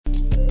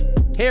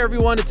Hey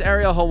everyone, it's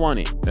Ariel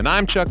Helwani. And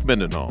I'm Chuck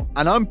Mindenhall.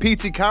 And I'm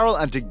Pete Carroll,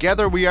 and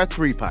together we are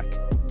 3-Pack.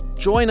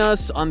 Join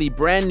us on the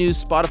brand new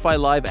Spotify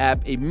Live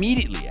app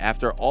immediately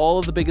after all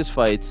of the biggest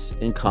fights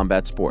in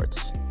combat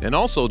sports. And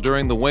also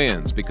during the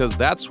weigh-ins, because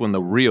that's when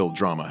the real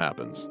drama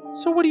happens.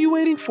 So what are you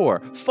waiting for?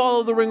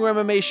 Follow the Ringer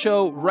MMA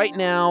show right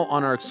now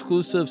on our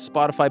exclusive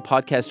Spotify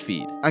podcast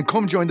feed. And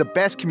come join the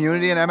best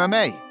community in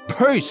MMA.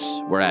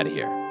 Peace! We're out of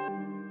here.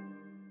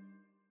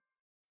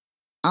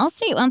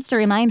 Allstate wants to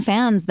remind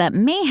fans that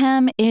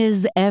mayhem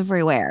is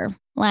everywhere.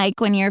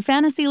 Like when your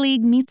fantasy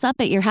league meets up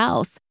at your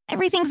house.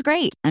 Everything's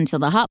great until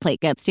the hot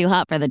plate gets too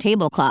hot for the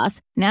tablecloth.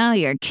 Now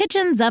your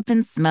kitchen's up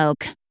in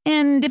smoke.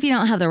 And if you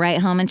don't have the right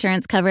home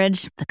insurance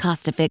coverage, the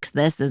cost to fix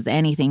this is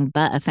anything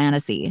but a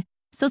fantasy.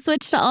 So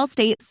switch to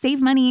Allstate,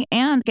 save money,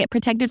 and get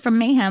protected from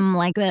mayhem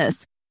like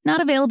this. Not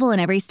available in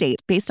every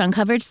state based on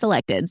coverage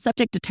selected,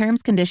 subject to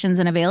terms, conditions,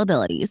 and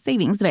availability.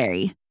 Savings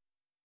vary.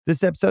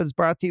 This episode is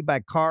brought to you by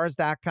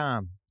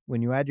Cars.com.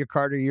 When you add your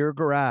car to your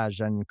garage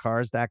on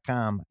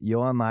Cars.com,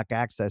 you'll unlock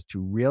access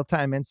to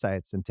real-time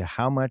insights into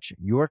how much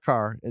your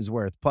car is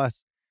worth.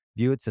 Plus,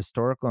 view its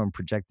historical and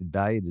projected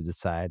value to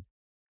decide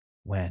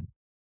when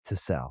to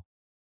sell.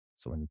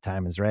 So when the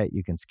time is right,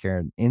 you can secure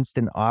an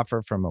instant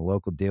offer from a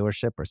local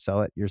dealership or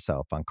sell it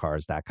yourself on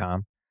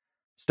Cars.com.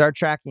 Start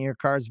tracking your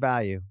car's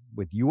value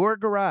with your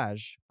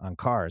garage on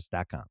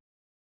Cars.com.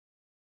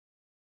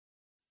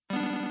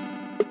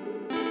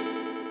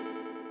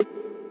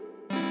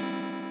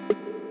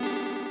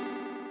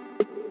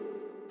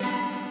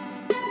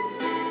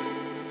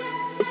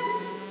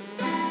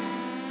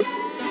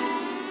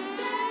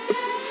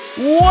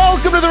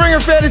 Welcome to the Ringer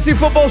Fantasy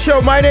Football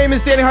Show. My name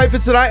is Danny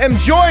Heifetz, and I am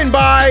joined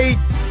by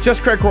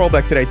just Craig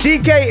Rollback today.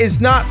 DK is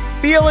not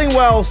feeling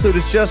well, so it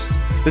is just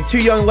the two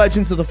young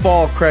legends of the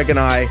fall, Craig and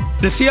I.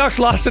 The Seahawks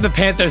lost to the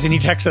Panthers, and he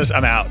texts us,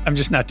 I'm out. I'm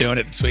just not doing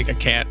it this week. I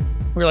can't.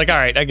 We're like, all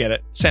right, I get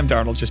it. Sam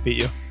Darnold just beat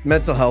you.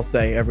 Mental health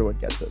day. Everyone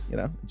gets it. You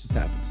know, it just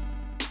happens.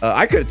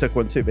 I could have took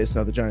one, too, based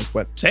on how the Giants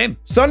went. Same.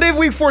 Sunday of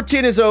Week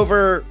 14 is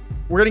over.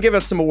 We're going to give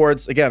out some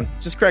awards. Again,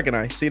 just Craig and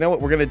I. So you know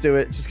what? We're going to do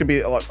it. It's just going to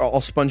be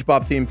all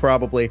SpongeBob themed,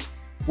 probably.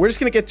 We're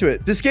just going to get to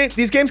it.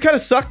 These games kind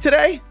of suck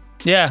today.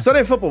 Yeah. Sunday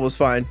Night Football was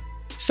fine.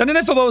 Sunday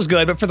Night Football was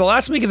good, but for the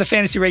last week of the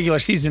fantasy regular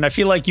season, I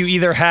feel like you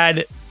either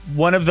had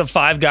one of the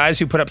 5 guys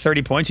who put up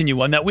 30 points and you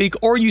won that week,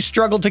 or you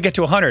struggled to get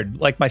to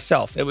 100, like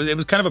myself. It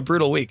was kind of a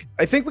brutal week.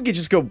 I think we could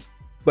just go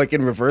like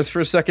in reverse for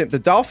a second. The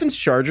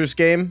Dolphins-Chargers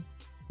game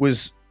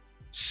was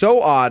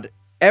so odd.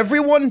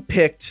 Everyone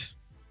picked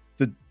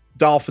the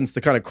Dolphins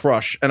to kind of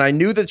crush, and I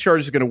knew the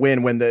Chargers were going to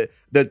win when the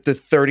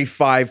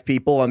 35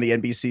 people on the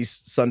NBC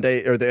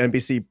Sunday or the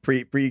NBC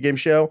pre-game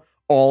show,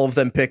 all of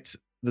them picked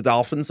the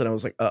Dolphins, and I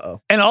was like,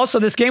 uh-oh. And also,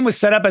 this game was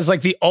set up as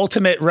like the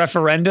ultimate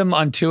referendum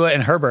on Tua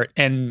and Herbert.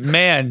 And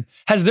man,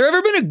 has there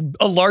ever been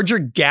a larger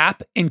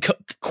gap in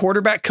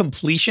quarterback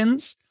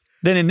completions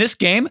than in this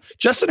game?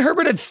 Justin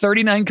Herbert had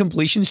 39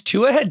 completions.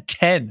 Tua had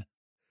 10.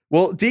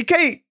 Well,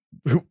 DK,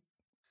 who,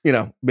 you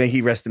know, may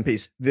he rest in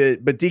peace.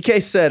 But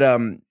DK said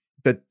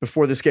that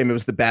before this game, it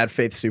was the bad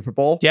faith Super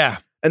Bowl. Yeah.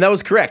 And that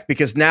was correct,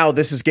 because now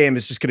game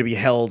is just going to be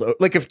held.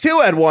 Like if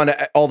Tua had won,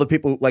 all the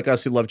people like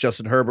us who love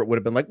Justin Herbert would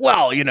have been like,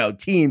 well, you know,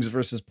 teams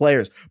versus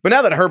players. But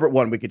now that Herbert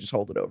won, we could just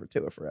hold it over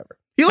Tua forever.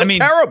 He looked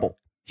terrible.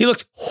 He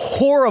looked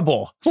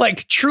horrible,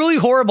 like truly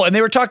horrible. And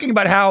they were talking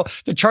about how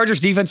the Chargers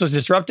defense was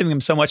disrupting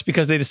them so much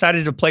because they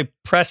decided to play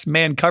press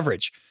man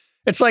coverage.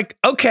 It's like,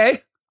 okay,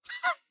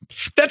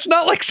 that's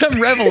not like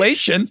some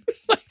revelation.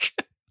 It's like,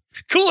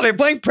 cool, they're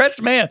playing press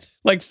man.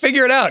 Like,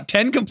 figure it out.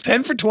 10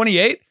 for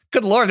 28?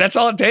 Good Lord, that's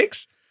all it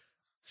takes?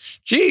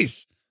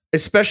 Jeez.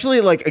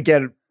 Especially like,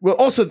 again, well,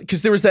 also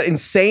because there was that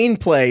insane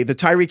play, the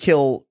Tyreek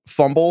Hill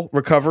fumble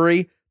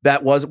recovery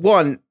that was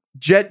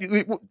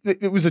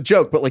it was a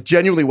joke, but like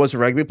genuinely was a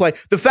rugby play.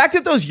 The fact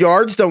that those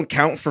yards don't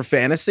count for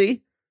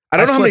fantasy, I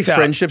don't know how many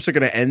friendships are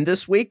going to end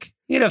this week.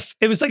 You know,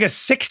 it was like a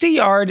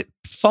 60-yard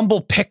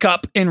fumble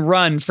pickup and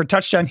run for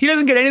touchdown. He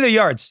doesn't get any of the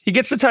yards. He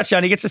gets the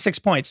touchdown. He gets the 6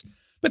 points.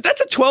 But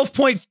that's a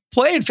 12-point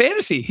play in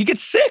fantasy. He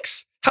gets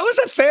 6. How is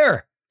that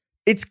fair?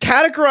 It's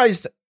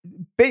categorized,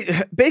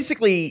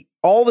 basically,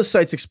 all the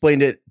sites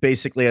explained it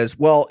basically as,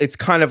 well, it's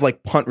kind of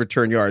like punt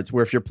return yards,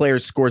 where if your player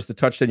scores the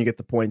touchdown, you get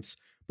the points,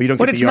 but you don't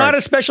get the yards. But it's not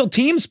a special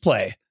teams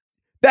play.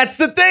 That's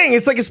the thing.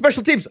 It's like a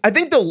special teams. I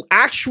think the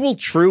actual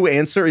true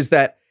answer is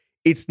that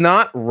it's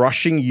not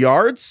rushing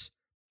yards,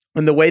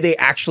 and the way they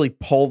actually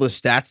pull the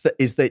stats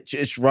is that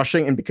it's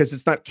rushing, and because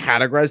it's not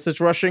categorized as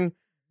rushing,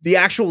 the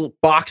actual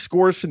box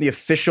scores from the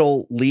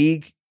official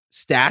league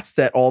stats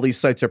that all these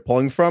sites are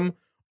pulling from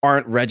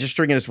aren't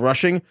registering it as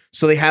rushing,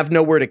 so they have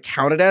nowhere to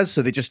count it as,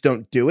 so they just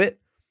don't do it.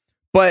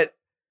 But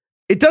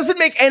it doesn't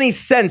make any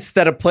sense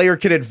that a player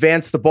can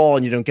advance the ball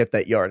and you don't get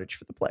that yardage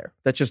for the player.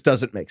 That just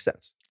doesn't make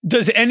sense.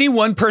 Does any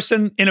one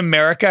person in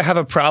America have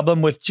a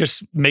problem with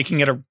just making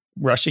it a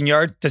rushing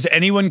yard? Does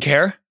anyone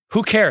care?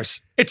 Who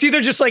cares? It's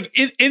either just like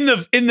in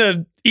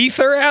the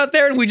ether out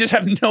there and we just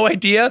have no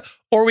idea,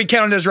 or we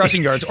count it as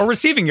rushing yards or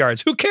receiving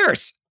yards. Who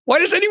cares? Why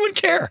does anyone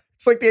care?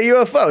 It's like the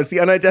UFO. It's the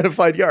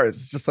unidentified yards.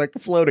 It's just like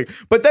floating.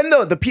 But then,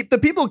 no, the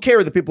people care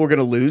are the people who are going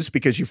to lose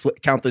because you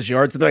count those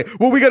yards. And they're like,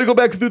 well, we got to go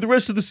back through the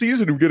rest of the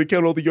season and we got to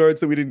count all the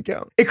yards that we didn't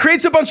count. It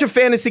creates a bunch of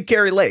fantasy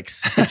carry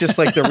lakes. It's just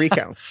like the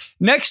recounts.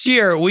 Next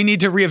year, we need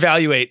to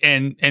reevaluate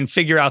and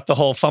figure out the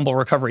whole fumble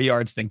recovery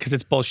yards thing because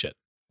it's bullshit.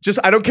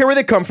 I don't care where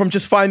they come from.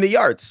 Just find the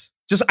yards.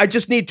 I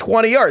just need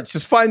 20 yards.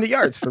 Just find the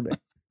yards for me.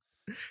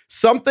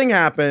 Something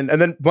happened.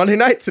 And then Monday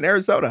night's in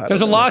Arizona.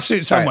 There's a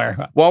lawsuit somewhere.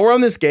 Right. While we're on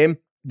this game,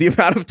 the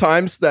amount of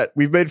times that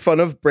we've made fun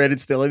of Brandon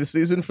Staley this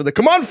season for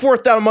come on,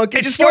 fourth down, monkey.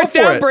 It's just go fourth for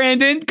down, it.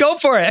 Brandon. Go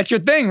for it. That's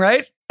your thing,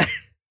 right?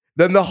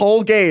 Then the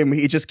whole game,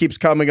 he just keeps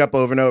coming up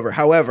over and over.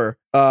 However,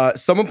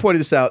 someone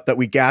pointed this out that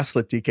we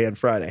gaslit DK on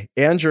Friday.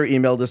 Andrew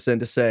emailed us in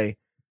to say,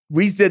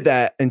 we did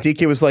that. And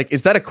DK was like,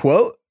 is that a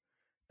quote?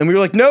 And we were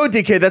like, no,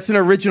 DK, that's an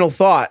original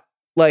thought.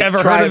 Like, Ever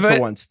try heard it of for it?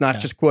 once, not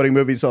just quoting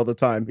movies all the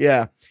time.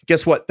 Yeah.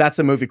 Guess what? That's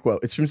a movie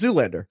quote. It's from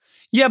Zoolander.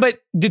 Yeah, but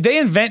did they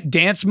invent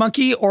Dance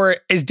Monkey, or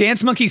is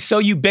Dance Monkey so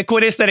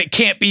ubiquitous that it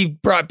can't be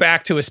brought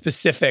back to a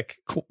specific,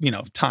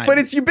 time? But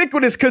it's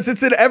ubiquitous because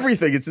it's in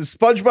everything. It's in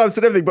SpongeBob, it's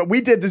in everything. But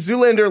we did the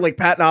Zoolander, like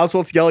Patton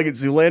Oswalt's yelling at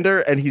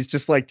Zoolander, and he's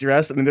just like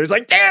dressed, and then there's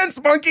like,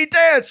 dance, monkey,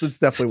 dance. That's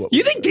definitely what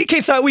You think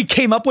DK thought we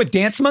came up with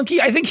Dance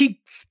Monkey? I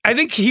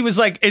think he was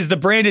like, is the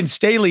Brandon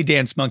Staley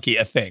Dance Monkey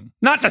a thing?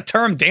 Not the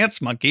term Dance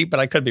Monkey,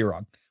 but I could be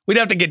wrong. We'd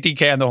have to get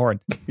DK on the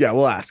horn. Yeah,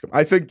 we'll ask him.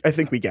 I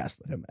think we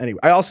gaslit him. Anyway,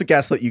 I also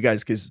gaslit you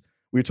guys because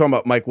we were talking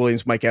about Mike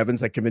Williams, Mike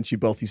Evans. I convinced you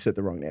both you said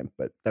the wrong name,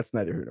 but that's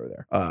neither here nor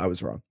there. I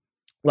was wrong.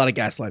 A lot of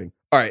gaslighting.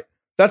 All right.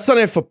 That's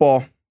Sunday Night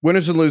Football.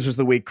 Winners and losers of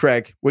the week.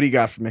 Craig, what do you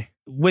got for me?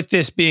 With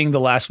this being the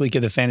last week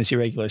of the fantasy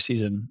regular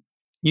season,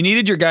 you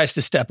needed your guys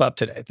to step up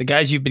today. The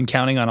guys you've been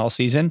counting on all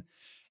season.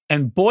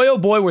 And boy, oh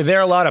boy, were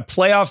there a lot of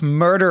playoff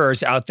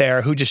murderers out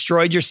there who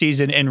destroyed your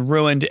season and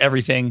ruined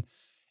everything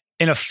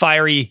in a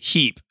fiery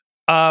heap.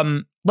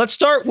 Let's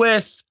start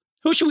with,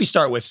 who should we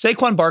start with?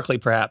 Saquon Barkley,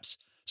 perhaps.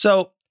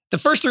 So the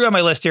first three on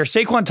my list here,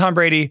 Saquon, Tom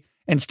Brady,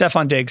 and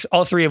Stephon Diggs,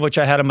 all three of which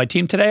I had on my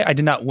team today. I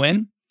did not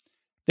win.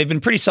 They've been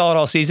pretty solid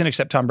all season,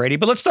 except Tom Brady.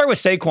 But let's start with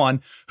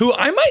Saquon, who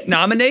I might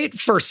nominate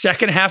for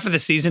second half of the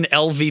season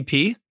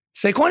LVP.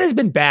 Saquon has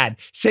been bad.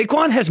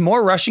 Saquon has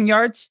more rushing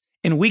yards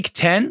in week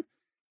 10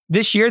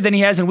 this year than he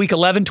has in week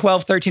 11,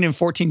 12, 13, and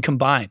 14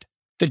 combined.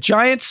 The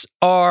Giants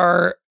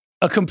are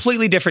a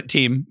completely different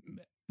team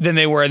than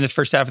they were in the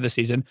first half of the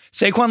season.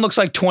 Saquon looks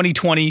like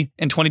 2020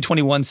 and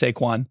 2021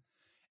 Saquon.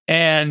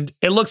 And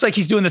it looks like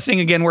he's doing the thing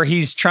again where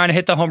he's trying to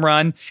hit the home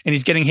run and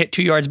he's getting hit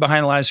 2 yards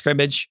behind the line of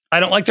scrimmage. I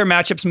don't like their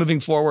matchups moving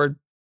forward.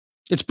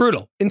 It's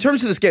brutal. In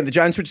terms of this game, the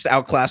Giants were just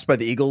outclassed by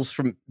the Eagles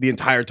from the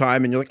entire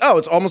time. And you're like, oh,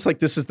 it's almost like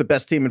this is the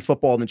best team in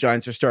football. And the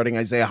Giants are starting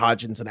Isaiah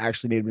Hodgins and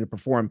actually need him to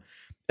perform.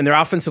 And their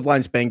offensive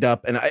line's banged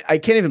up. And I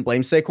can't even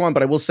blame Saquon,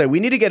 but I will say we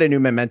need to get a new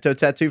memento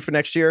tattoo for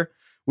next year,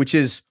 which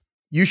is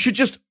you should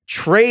just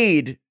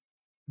trade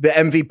the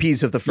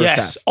MVPs of the first half.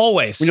 Yes,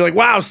 always. When you're like,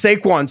 wow,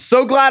 Saquon,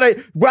 so glad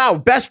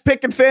best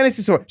pick in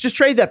fantasy. So just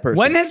trade that person.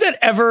 When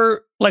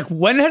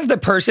has the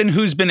person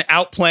who's been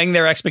outplaying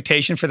their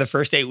expectation for the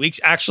first 8 weeks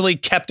actually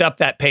kept up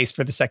that pace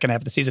for the second half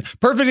of the season?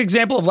 Perfect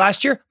example of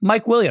last year,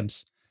 Mike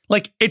Williams.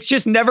 Like, it's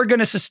just never going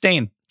to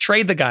sustain.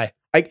 Trade the guy.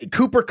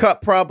 Cooper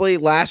Kupp probably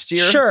last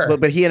year. Sure.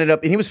 But he ended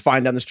up, and he was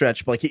fine down the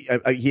stretch, but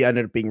like he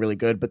ended up being really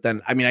good. But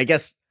then, I mean,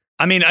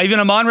 even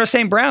Amon-Ra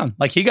St. Brown,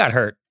 like he got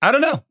hurt. I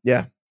don't know.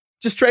 Yeah.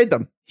 Just trade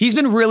them. He's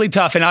been really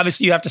tough, and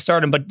obviously you have to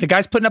start him, but the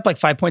guy's putting up like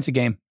 5 points a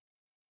game.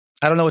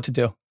 I don't know what to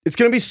do. It's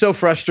going to be so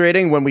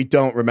frustrating when we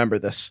don't remember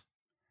this.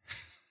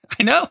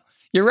 I know.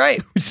 You're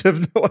right. We just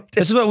have no idea.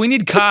 This is what we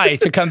need Kai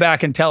to come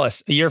back and tell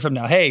us a year from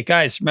now. Hey,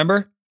 guys,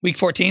 remember week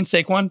 14,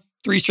 Saquon,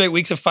 3 straight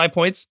weeks of 5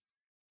 points?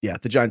 Yeah,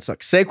 the Giants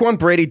suck. Saquon,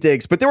 Brady,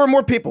 Diggs, but there were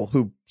more people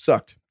who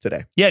sucked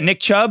today. Yeah, Nick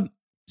Chubb,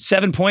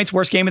 7 points,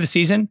 worst game of the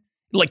season.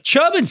 Like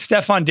Chubb and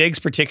Stephon Diggs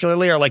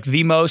particularly are like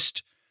the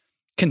most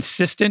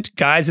consistent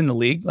guys in the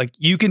league. Like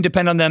you can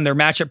depend on them. They're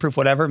matchup proof,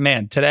 whatever.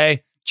 Man,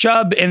 today,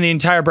 Chubb and the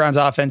entire Browns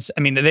offense,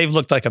 I mean, they've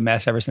looked like a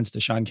mess ever since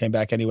Deshaun came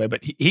back anyway,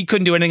 but he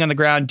couldn't do anything on the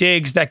ground.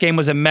 Diggs, that game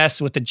was a mess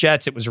with the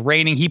Jets. It was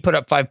raining. He put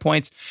up 5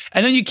 points.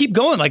 And then you keep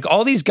going. Like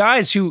all these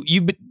guys who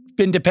you've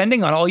been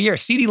depending on all year.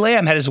 CeeDee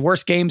Lamb had his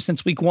worst game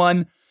since week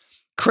 1.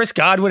 Chris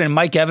Godwin and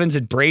Mike Evans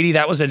and Brady,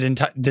 that was a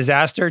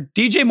disaster.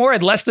 DJ Moore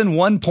had less than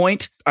 1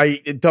 point.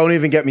 Don't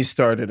even get me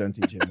started on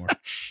DJ Moore.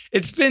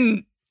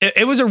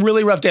 It was a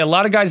really rough day. A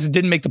lot of guys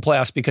didn't make the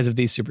playoffs because of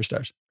these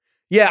superstars.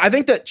 Yeah, I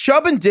think that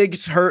Chubb and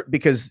Diggs hurt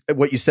because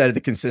what you said,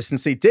 the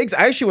consistency. Diggs,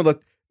 I actually would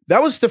look,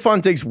 that was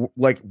Stephon Diggs'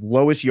 like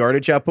lowest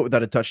yardage output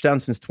without a touchdown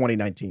since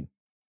 2019.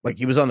 Like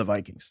he was on the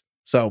Vikings.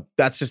 So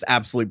that's just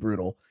absolutely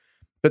brutal.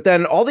 But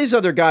then all these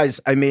other guys,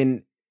 I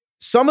mean,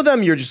 some of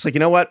them you're just like, you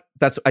know what?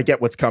 I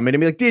get what's coming. I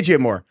mean, like DJ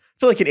Moore, I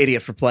feel like an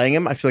idiot for playing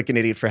him. I feel like an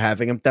idiot for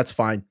having him. That's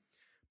fine.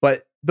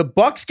 But the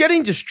Bucs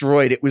getting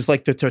destroyed, it was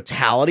like the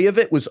totality of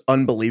it was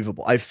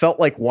unbelievable. I felt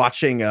like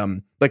watching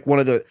like one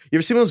of the, you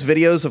ever seen those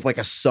videos of like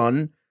a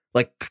sun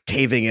like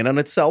caving in on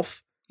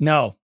itself?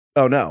 No.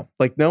 Oh no.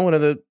 Like no one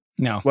of the,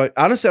 no. Well,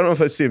 honestly, I don't know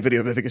if I've seen a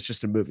video of it. I think it's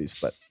just in movies,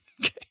 but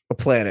A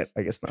planet,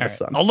 I guess, not All a right.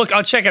 sun.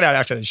 I'll check it out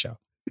after the show.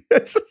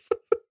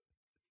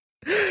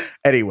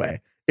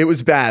 Anyway, it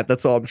was bad.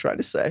 That's all I'm trying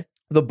to say.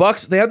 The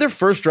Bucks, they had their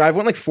first drive,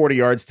 went like 40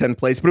 yards, 10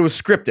 plays, but it was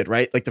scripted,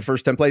 right? Like the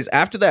first 10 plays.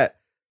 After that,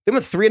 they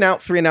went 3 and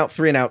out, 3 and out,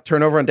 3 and out,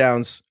 turnover on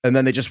downs. And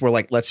then they just were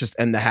like, let's just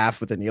end the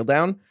half with a kneel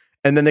down.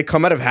 And then they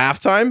come out of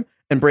halftime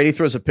and Brady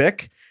throws a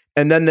pick.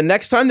 And then the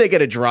next time they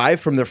get a drive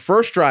from their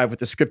first drive with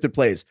the scripted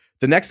plays,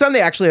 the next time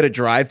they actually had a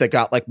drive that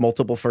got like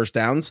multiple first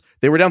downs,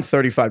 they were down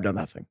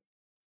 35-0.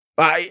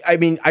 I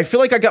mean, I feel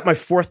like I got my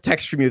 4th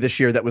text from you this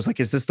year that was like,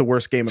 is this the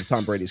worst game of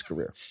Tom Brady's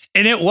career?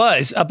 And it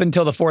was up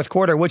until the fourth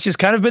quarter, which has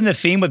kind of been the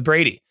theme with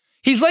Brady.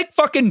 He's like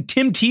fucking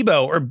Tim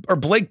Tebow or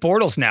Blake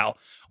Bortles now,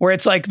 where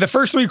it's like the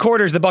first 3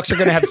 quarters, the Bucs are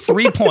going to have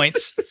 3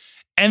 points.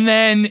 And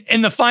then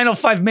in the final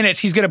 5 minutes,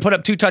 he's going to put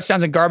up 2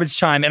 touchdowns in garbage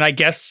time. And I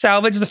guess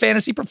salvage the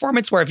fantasy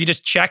performance where if you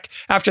just check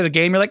after the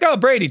game, you're like, oh,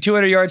 Brady,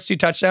 200 yards, 2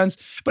 touchdowns.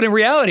 But in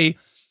reality,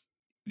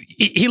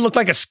 he looked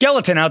like a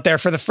skeleton out there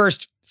for the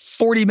first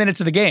 40 minutes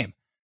of the game.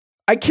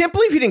 I can't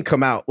believe he didn't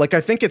come out. Like,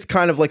 I think it's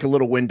kind of like a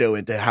little window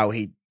into how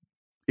he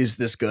is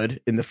this good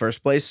in the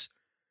first place.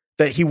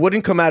 That he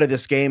wouldn't come out of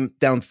this game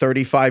down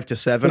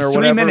 35-7 or whatever.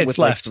 3 minutes with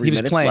left. Like 3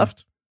 minutes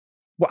left.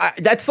 Well,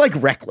 that's like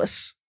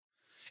reckless.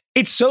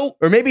 It's so,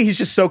 or maybe he's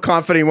just so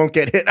confident he won't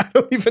get hit. I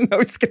don't even know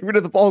he's getting rid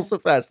of the ball so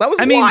fast. That was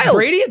wild. I mean,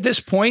 Brady at this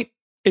point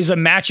is a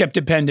matchup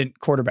dependent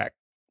quarterback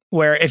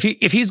where if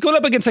he's going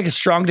up against like a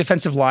strong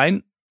defensive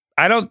line,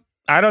 I don't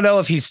know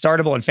if he's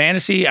startable in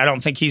fantasy. I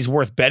don't think he's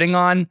worth betting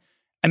on.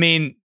 I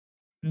mean,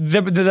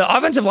 the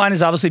offensive line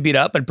is obviously beat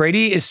up, but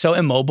Brady is so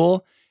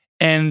immobile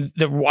and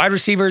the wide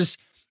receivers,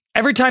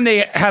 every time they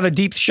have a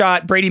deep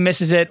shot, Brady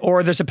misses it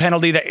or there's a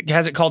penalty that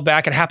has it called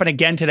back. It happened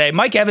again today.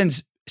 Mike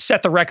Evans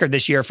set the record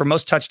this year for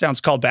most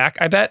touchdowns called back,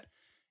 I bet.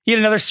 He had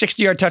another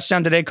 60-yard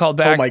touchdown today called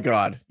back. Oh, my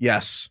God.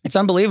 Yes. It's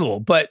unbelievable.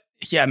 But,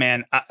 yeah,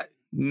 man,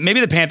 maybe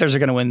the Panthers are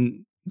going to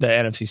win the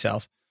NFC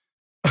South.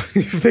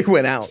 If they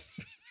win out.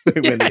 They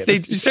win the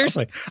NFC South.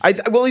 Seriously.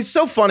 Well, it's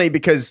so funny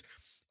because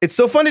it's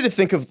so funny to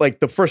think of like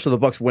the first of the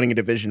Bucs winning a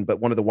division, but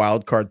one of the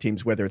wild card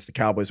teams, whether it's the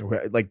Cowboys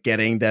or like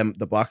getting them,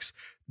 the Bucs,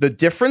 the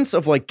difference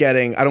of like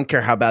getting, I don't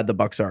care how bad the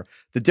Bucs are,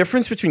 the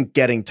difference between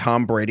getting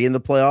Tom Brady in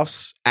the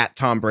playoffs at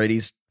Tom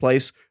Brady's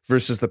place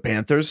versus the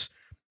Panthers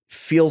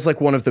feels like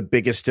one of the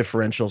biggest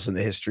differentials in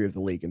the history of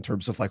the league in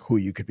terms of like who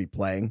you could be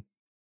playing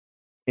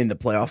in the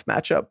playoff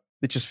matchup.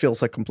 It just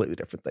feels like completely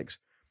different things.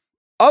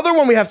 Other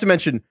one we have to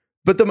mention,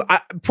 but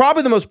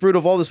probably the most brutal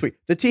of all this week,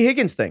 the T.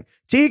 Higgins thing.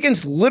 T.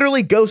 Higgins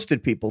literally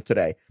ghosted people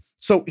today.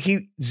 So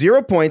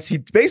 0 points. He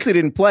basically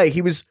didn't play.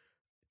 He was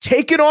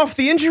taken off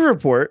the injury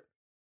report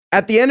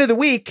at the end of the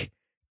week.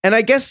 And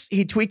I guess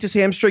he tweaked his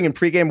hamstring in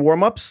pregame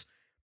warmups.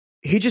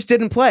 He just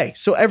didn't play.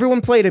 So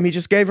everyone played him. He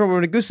just gave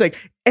everyone a goose egg.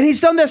 And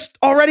he's done this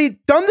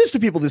to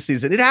people this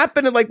season. It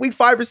happened in like week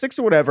 5 or 6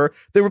 or whatever.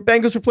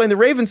 Bengals were playing the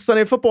Ravens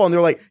Sunday Night Football and they're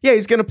like, yeah,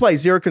 he's going to play.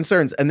 0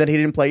 concerns. And then he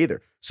didn't play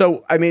either.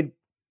 So, I mean,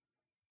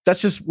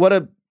 that's just what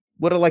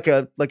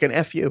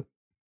an FU.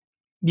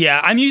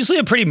 Yeah, I'm usually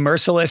a pretty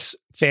merciless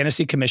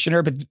fantasy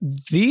commissioner, but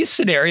these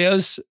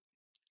scenarios,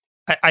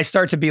 I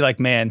start to be like,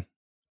 man,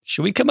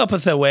 should we come up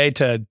with a way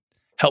to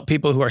help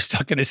people who are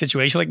stuck in a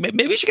situation? Like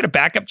maybe we should get a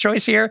backup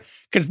choice here.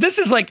 Because this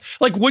is like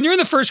when you're in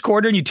the first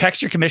quarter and you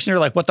text your commissioner,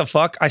 like, what the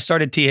fuck? I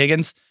started T.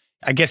 Higgins.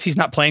 I guess he's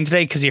not playing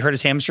today because he hurt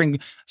his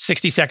hamstring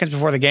 60 seconds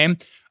before the game.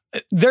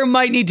 There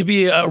might need to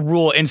be a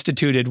rule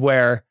instituted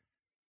where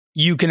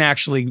you can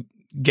actually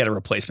get a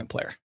replacement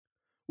player.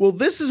 Well,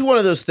 this is one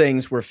of those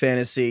things where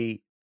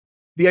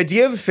the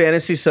idea of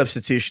fantasy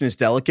substitution is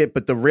delicate,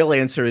 but the real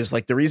answer is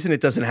like the reason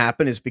it doesn't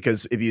happen is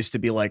because it used to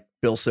be like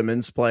Bill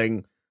Simmons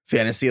playing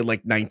fantasy in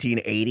like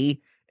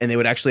 1980, and they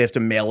would actually have to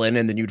mail in,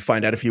 and then you'd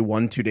find out if you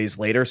won 2 days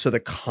later. So the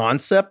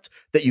concept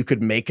that you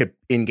could make an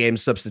in-game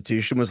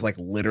substitution was like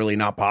literally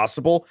not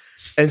possible.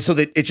 And so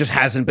that it just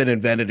hasn't been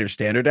invented or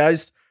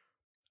standardized.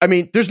 I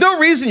mean, there's no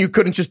reason you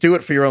couldn't just do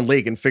it for your own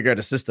league and figure out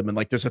a system. And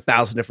like, there's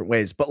 1,000 different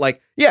ways, but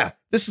like, yeah,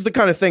 this is the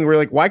kind of thing where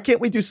like, why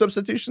can't we do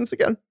substitutions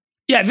again?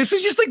 Yeah, this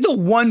is just like the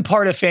one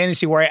part of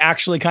fantasy where I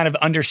actually kind of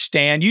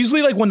understand.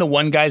 Usually like when the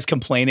one guy's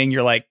complaining,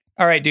 you're like,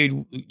 all right,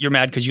 dude, you're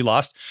mad because you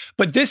lost.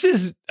 But this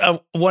is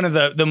one of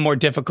the more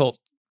difficult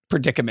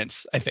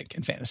predicaments, I think,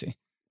 in fantasy.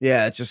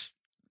 Yeah, it's just,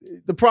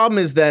 the problem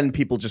is then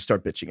people just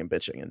start bitching, and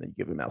then you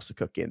give a mouse a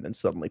cookie, and then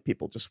suddenly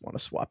people just want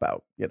to swap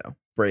out,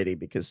 Brady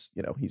because,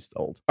 he's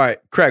old. All right,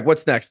 Craig,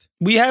 what's next?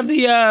 We have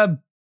the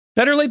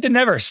Better Late Than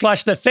Never /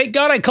 the Thank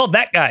God I Called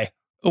That Guy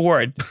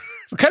award.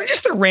 Kind of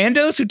just the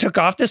randos who took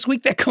off this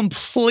week that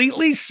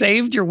completely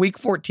saved your week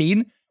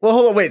 14. Well,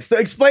 hold on, wait. So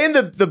explain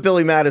the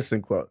Billy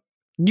Madison quote.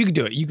 You can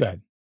do it. You go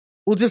ahead.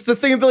 Well, just the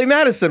thing of Billy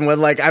Madison when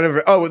like,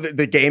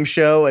 the game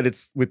show, and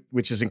it's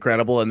which is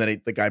incredible. And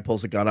then the guy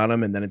pulls a gun on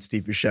him, and then it's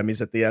Steve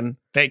Buscemi's at the end.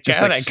 Thank just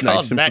God like I snipes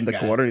called him that from the guy.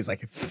 corner. He's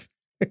like,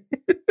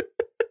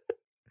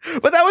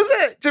 but that was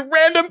it. Just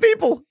random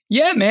people.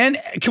 Yeah, man.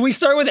 Can we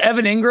start with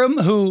Evan Ingram,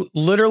 who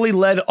literally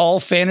led all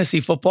fantasy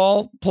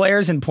football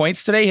players in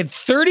points today? He had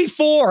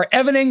 34.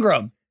 Evan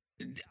Ingram.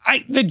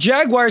 The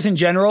Jaguars in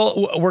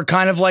general were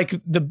kind of like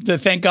the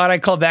Thank God I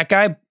Called That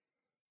Guy.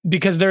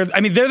 because they're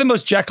the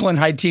most Jekyll and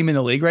Hyde team in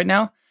the league right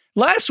now.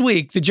 Last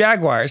week, the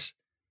Jaguars,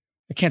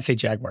 I can't say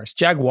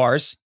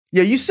Jaguars.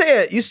 Yeah, you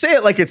say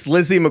it like it's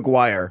Lizzie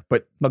McGuire,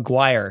 but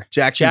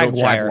Jacksonville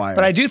Jaguar.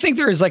 But I do think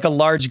there is like a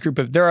large group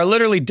there are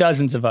literally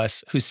dozens of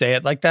us who say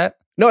it like that.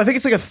 No, I think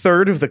it's like a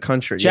third of the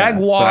country.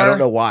 Jaguar. But I don't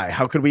know why.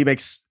 How could we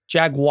make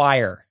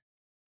Jaguar?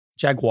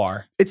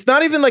 It's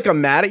not even like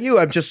I'm mad at you.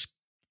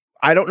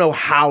 I don't know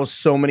how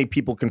so many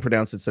people can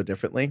pronounce it so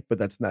differently, but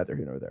that's neither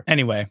here nor there.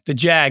 Anyway, the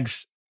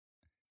Jags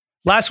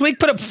last week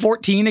put up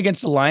 14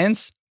 against the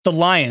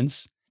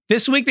Lions.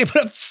 This week, they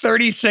put up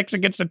 36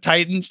 against the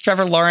Titans.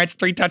 Trevor Lawrence,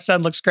 3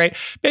 touchdowns, looks great.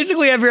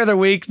 Basically, every other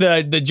week,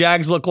 the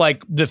Jags look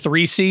like the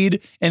 3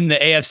 seed in the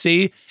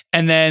AFC,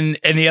 and then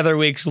in the other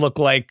weeks look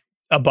like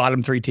a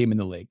bottom 3 team in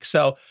the league.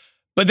 So,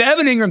 but the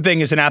Evan Ingram thing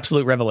is an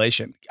absolute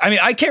revelation. I mean,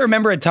 I can't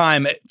remember a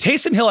time.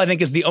 Taysom Hill, I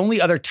think, is the only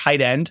other tight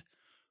end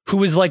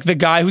who is like the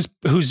guy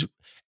who's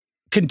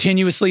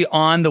continuously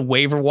on the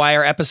waiver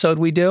wire episode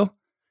we do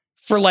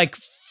for like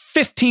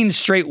 15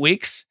 straight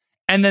weeks.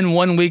 And then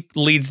 1 week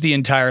leads the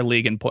entire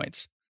league in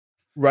points.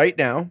 Right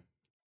now,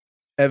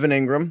 Evan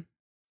Ingram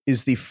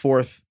has the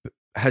fourth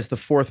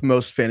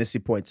most fantasy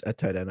points at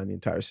tight end on the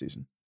entire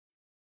season.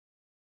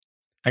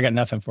 I got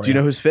nothing for you. Do you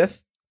know who's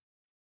 5th?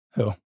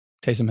 Who?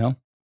 Taysom Hill?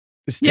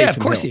 Of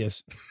course he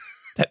is.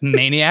 That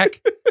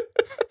maniac.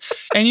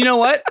 And you know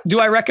what? Do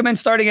I recommend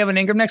starting Evan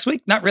Ingram next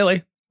week? Not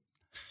really.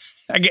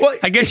 I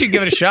guess you can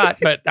give it a shot,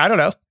 but I don't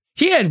know.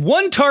 He had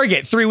 1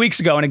 target 3 weeks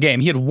ago in a game.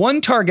 He had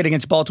 1 target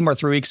against Baltimore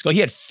 3 weeks ago. He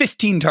had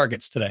 15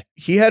 targets today.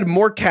 He had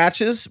more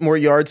catches, more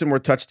yards, and more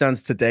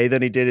touchdowns today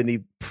than he did in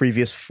the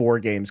previous 4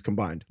 games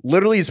combined.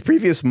 Literally, his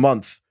previous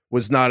month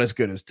was not as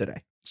good as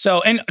today.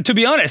 So, and to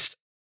be honest,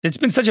 it's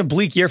been such a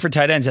bleak year for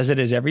tight ends as it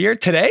is every year.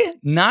 Today,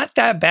 not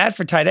that bad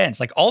for tight ends.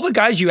 Like all the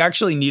guys you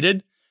actually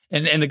needed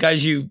and the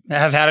guys you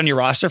have had on your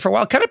roster for a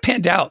while kind of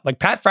panned out. Like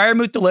Pat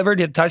Freiermuth delivered,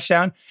 he had a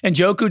touchdown. And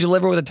Njoku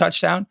delivered with a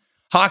touchdown.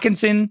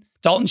 Hawkinson,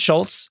 Dalton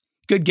Schultz,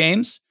 good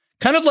games.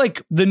 Kind of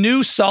like the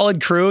new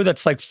solid crew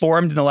that's like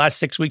formed in the last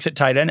 6 weeks at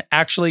tight end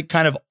actually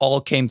kind of all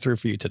came through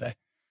for you today.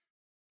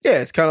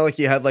 Yeah, it's kind of like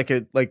you had like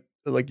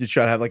you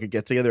try to have like a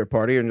get together, a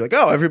party, and you're like,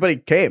 oh, everybody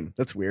came.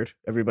 That's weird.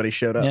 Everybody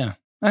showed up. Yeah,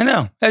 I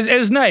know. It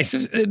was nice.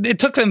 It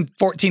took them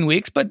 14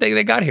 weeks, but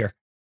they got here.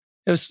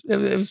 It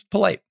was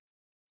polite.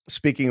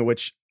 Speaking of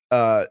which,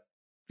 the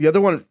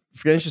other one,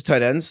 forgetting just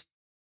tight ends.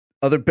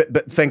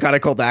 But thank God I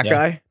called that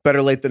guy.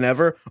 Better late than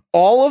never.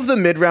 All of the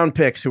mid-round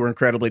picks who were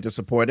incredibly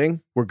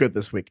disappointing were good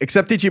this week,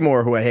 except DJ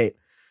Moore, who I hate.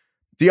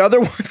 The other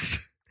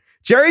ones,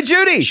 Jerry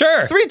Jeudy,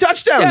 sure, 3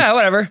 touchdowns. Yeah,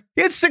 whatever.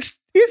 He had 6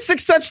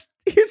 touchdowns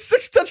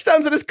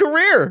in his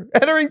career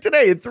entering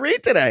today and 3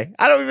 today.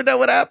 I don't even know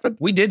what happened.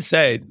 We did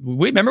say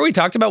remember we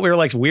talked about we were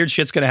like weird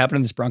shit's going to happen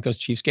in this Broncos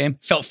Chiefs game.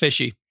 Felt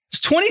fishy.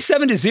 It's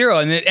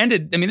 27-0, and it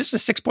ended. I mean, this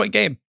is a 6-point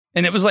game,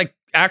 and it was like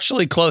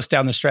actually close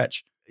down the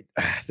stretch.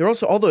 There are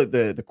also all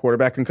the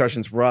quarterback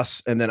concussions,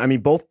 Russ, and then I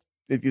mean both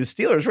the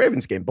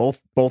Steelers-Ravens game,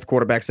 both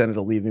quarterbacks ended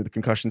up leaving with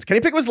concussions. Kenny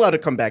Pickett was allowed to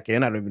come back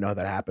in. I don't even know how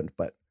that happened,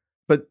 but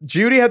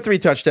Jeudy had 3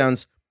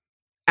 touchdowns.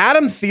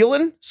 Adam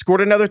Thielen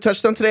scored another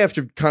touchdown today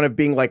after kind of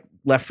being like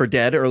left for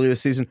dead earlier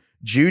this season.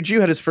 Juju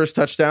had his first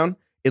touchdown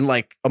in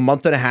like a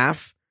month and a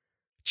half.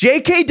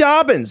 J.K.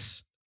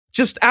 Dobbins,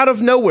 just out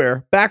of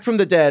nowhere, back from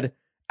the dead,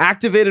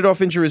 activated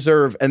off injury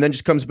reserve, and then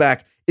just comes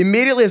back.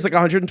 Immediately has like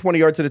 120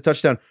 yards at a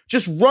touchdown.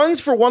 Just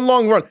runs for 1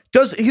 long run.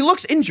 He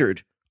looks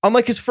injured on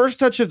like his first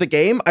touch of the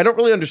game? I don't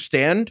really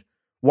understand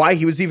why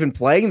he was even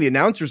playing. The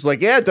announcer's like,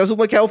 yeah, it doesn't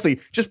look healthy.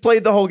 Just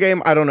played the whole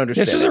game. I don't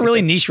understand. This is a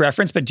really niche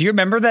reference, but do you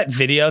remember that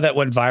video that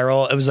went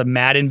viral? It was a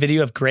Madden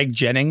video of Greg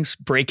Jennings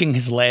breaking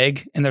his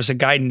leg, and there's a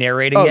guy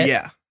narrating it. Oh,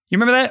 yeah. You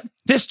remember that?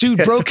 This dude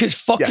broke his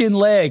fucking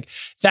leg.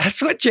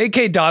 That's what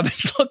J.K.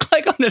 Dobbins looked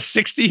like on the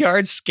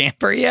 60-yard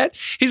scamper he had.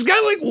 He's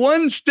got like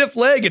one stiff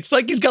leg. It's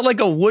like he's got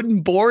like a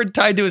wooden board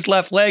tied to his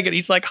left leg, and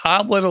he's like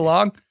hobbling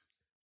along.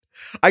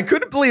 I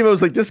couldn't believe it. I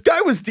was like, this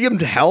guy was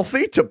deemed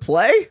healthy to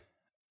play?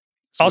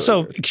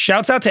 Also,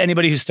 shouts out to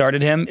anybody who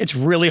started him. It's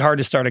really hard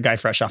to start a guy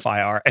fresh off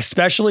IR,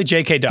 especially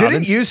J.K. Dobbins.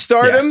 Didn't you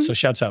start him? So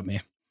shouts out me.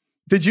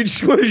 Did you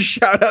just want to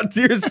shout out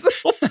to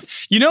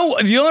yourself? You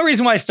know, the only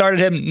reason why I started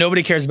him,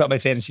 nobody cares about my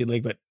fantasy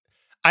league, but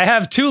I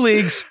have 2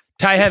 leagues.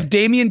 I have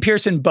Damian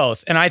Pierce in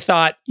both. And I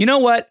thought, you know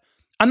what?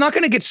 I'm not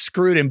going to get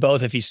screwed in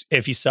both if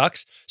he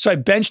sucks. So I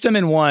benched him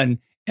in one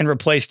and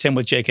replaced him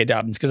with J.K.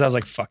 Dobbins because I was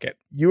like, fuck it.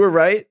 You were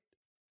right.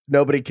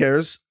 Nobody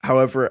cares.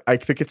 However, I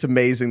think it's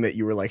amazing that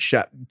you were like,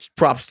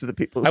 props to the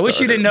people. I wish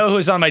you didn't know who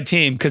was on my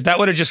team because that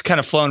would have just kind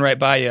of flown right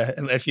by you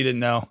if you didn't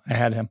know I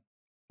had him.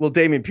 Well,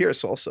 Damian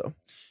Pierce also.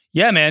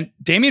 Yeah, man.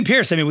 Damian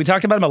Pierce. I mean, we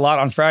talked about him a lot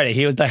on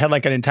Friday. I had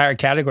like an entire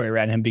category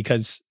around him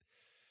because,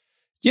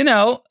 you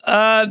know,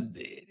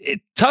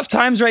 tough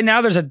times right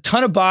now. There's a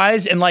ton of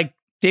buys, and like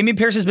Damian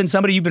Pierce has been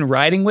somebody you've been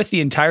riding with the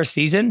entire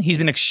season. He's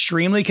been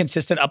extremely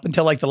consistent up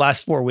until like the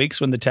last 4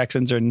 weeks when the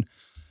Texans are in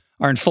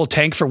full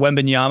tank for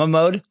Wembanyama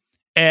mode.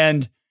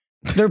 And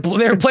They're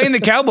playing the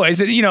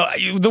Cowboys. And,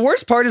 the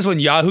worst part is when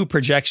Yahoo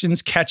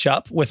projections catch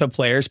up with a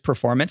player's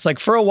performance. Like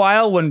for a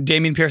while when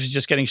Dameon Pierce was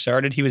just getting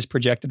started, he was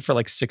projected for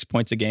like 6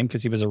 points a game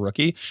because he was a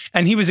rookie.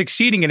 And he was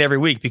exceeding it every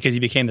week because he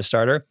became the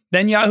starter.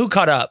 Then Yahoo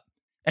caught up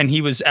and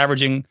he was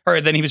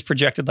then he was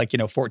projected like,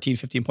 14,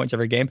 15 points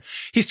every game.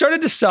 He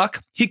started to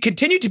suck. He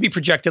continued to be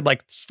projected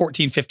like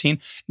 14, 15.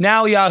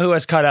 Now Yahoo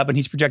has caught up and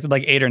he's projected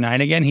like 8 or 9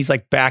 again. He's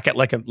like back at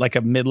like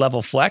a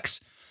mid-level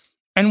flex.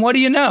 And what do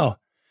you know?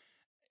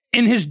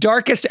 In his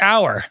darkest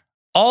hour,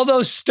 all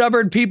those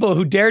stubborn people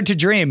who dared to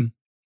dream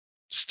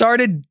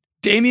started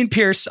Dameon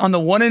Pierce on the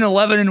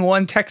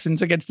 1-11-1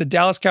 Texans against the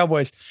Dallas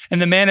Cowboys,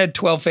 and the man had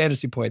 12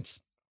 fantasy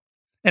points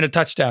and a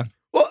touchdown.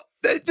 Well,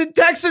 the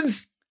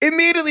Texans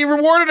immediately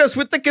rewarded us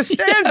with the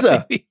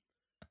Costanza. Yeah,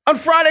 on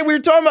Friday, we were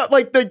talking about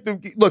like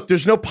look,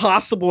 there's no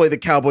possible way the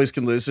Cowboys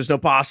can lose. There's no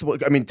possible.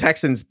 I mean,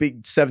 Texans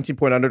big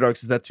 17-point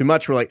underdogs. Is that too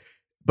much? We're like,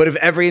 but if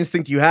every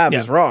instinct you have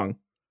is wrong,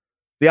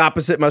 the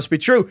opposite must be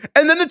true.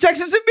 And then the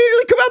Texans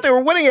immediately come out. They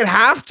were winning at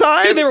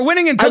halftime. Dude, they were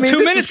winning until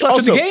 2 minutes left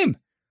in the game.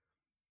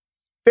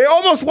 They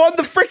almost won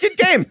the freaking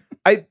game.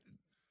 I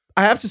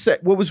have to say,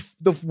 what was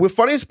the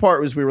funniest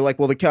part was we were like,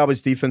 well, the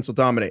Cowboys defense will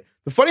dominate.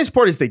 The funniest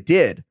part is they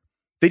did.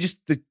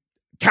 The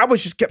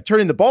Cowboys just kept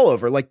turning the ball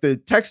over. Like the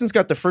Texans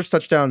got the first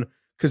touchdown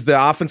because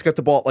the offense got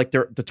the ball at like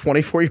the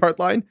 24-yard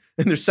line.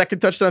 And their second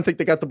touchdown, I think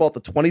they got the ball at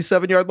the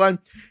 27-yard line.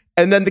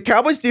 And then the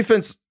Cowboys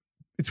defense,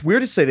 it's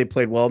weird to say they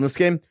played well in this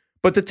game,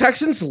 but the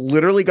Texans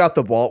literally got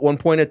the ball at one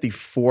point at the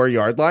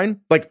 4-yard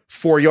line, like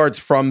 4 yards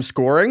from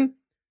scoring.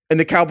 And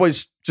the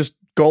Cowboys just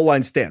goal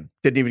line stand,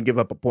 didn't even give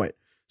up a point.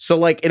 So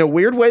like in a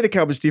weird way, the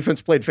Cowboys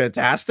defense played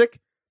fantastic,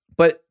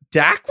 but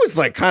Dak was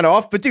like kind of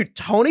off. But dude,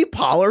 Tony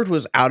Pollard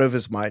was out of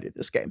his mind in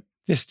this game.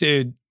 This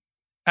dude,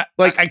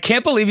 I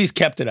can't believe he's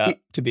kept it up,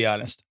 to be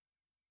honest.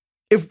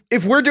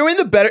 If we're doing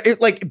the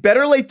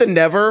better late than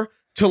never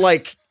to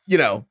like,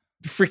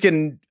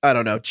 freaking, I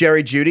don't know,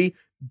 Jerry Jeudy,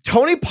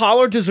 Tony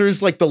Pollard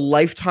deserves like the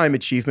Lifetime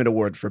Achievement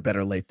Award for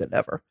better late than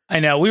never.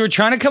 I know. We were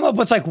trying to come up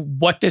with like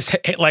what this,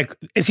 like,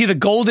 is he the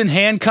golden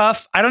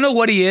handcuff? I don't know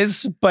what he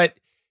is, but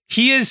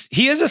he is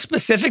a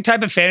specific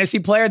type of fantasy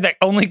player that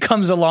only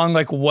comes along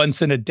like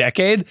once in a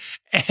decade.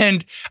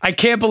 And I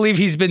can't believe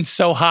he's been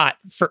so hot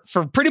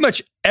for pretty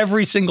much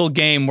every single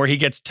game where he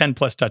gets 10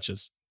 plus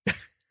touches.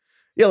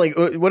 Yeah, like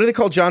what do they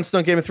call Jon Snow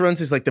in Game of Thrones?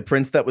 He's like the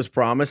prince that was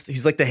promised.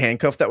 He's like the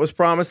handcuff that was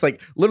promised.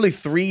 Like literally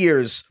 3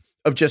 years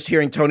of just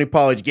hearing Tony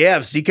Pollard, yeah,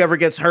 if Zeke ever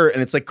gets hurt,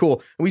 and it's like,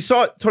 cool. And we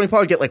saw Tony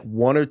Pollard get like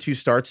 1 or 2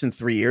 starts in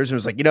 3 years, and it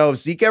was like, if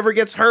Zeke ever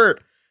gets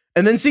hurt,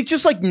 and then Zeke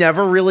just like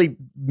never really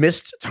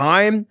missed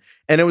time,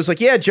 and it was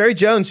like, yeah, Jerry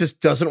Jones just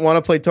doesn't want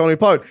to play Tony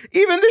Pollard.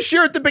 Even this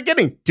year at the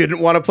beginning, didn't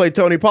want to play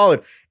Tony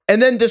Pollard. And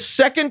then the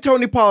second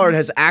Tony Pollard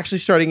has actually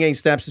started getting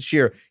snaps this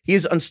year, he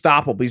is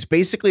unstoppable. He's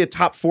basically a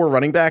top 4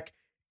 running back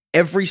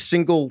every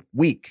single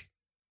week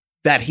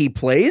that he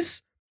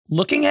plays.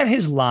 Looking at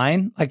his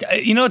line, like,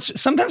 it's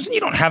sometimes when you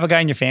don't have a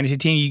guy in your fantasy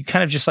team, you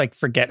kind of just like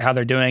forget how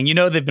they're doing.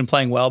 They've been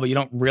playing well, but you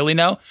don't really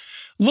know.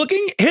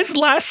 Looking his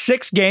last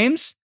 6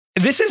 games,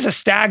 this is a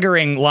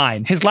staggering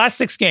line. His last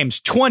 6 games,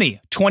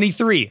 20,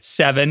 23,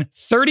 7,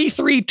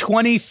 33,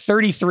 20,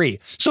 33.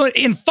 So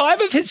in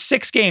 5 of his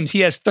 6 games,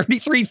 he has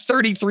 33,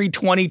 33,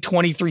 20,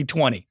 23,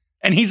 20.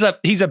 And he's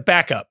a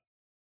backup.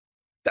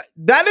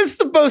 That is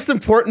the most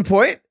important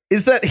point,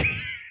 is that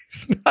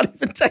he's not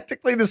even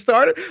technically the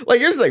starter.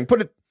 Like, here's the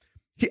thing,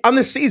 on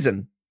this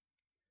season,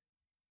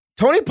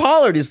 Tony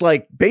Pollard is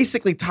like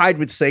basically tied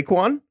with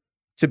Saquon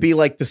to be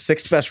like the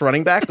 6th best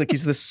running back. Like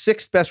he's the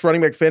 6th best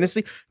running back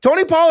fantasy.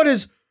 Tony Pollard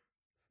has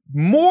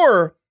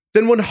more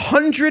than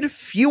 100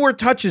 fewer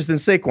touches than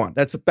Saquon.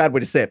 That's a bad way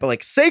to say it, but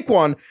like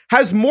Saquon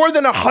has more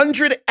than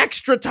 100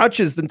 extra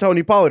touches than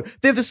Tony Pollard.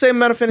 They have the same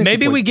amount of fantasy.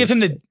 Maybe we give him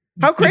the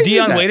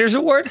Deion Waiters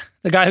Award,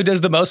 the guy who does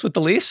the most with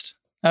the least.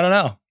 I don't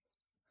know.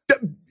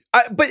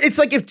 But it's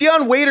like if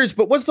Deion Waiters,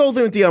 but what's the whole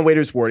thing with Deion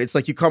Waiters' award? It's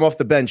like you come off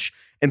the bench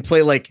and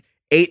play like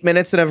 8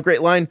 minutes and have a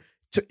great line.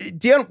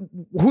 Deion,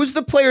 who's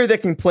the player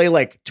that can play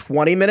like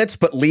 20 minutes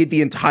but lead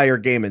the entire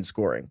game in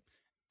scoring?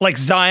 Like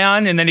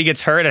Zion, and then he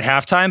gets hurt at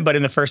halftime, but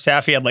in the first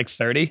half he had like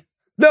 30.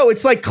 No,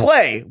 it's like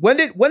Clay. When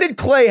did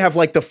Clay have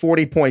like the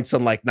 40 points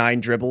on like 9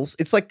 dribbles?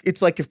 It's like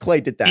if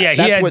Clay did that. Yeah,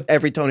 that's what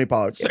every Tony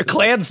Pollard.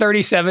 Clay had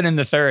 37 in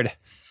the third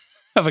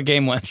of a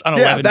game once on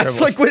 11 that's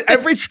dribbles. Like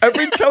every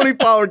Tony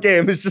Pollard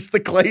game is just the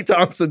Klay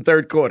Thompson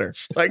third quarter.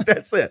 Like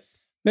that's it.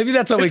 Maybe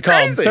that's what we call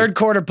him. Third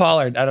quarter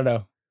Pollard. I don't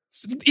know.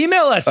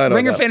 Email us,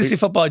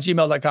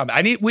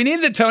 ringerfantasyfootball@gmail.com. We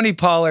need the Tony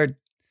Pollard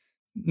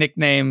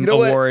nickname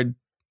award. What?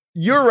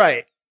 You're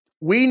right.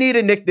 We need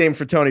a nickname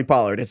for Tony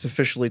Pollard. It's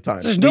officially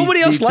time. There's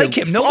nobody else like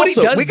him. Nobody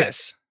does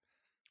this.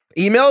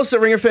 Email us at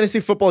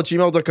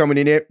ringerfantasyfootball@gmail.com. We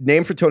need a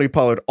name for Tony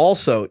Pollard.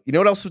 Also, you know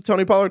what else with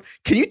Tony Pollard?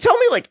 Can you tell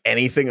me like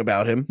anything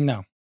about him?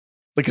 No.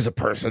 Like as a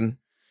person?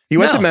 He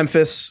went to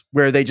Memphis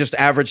where they just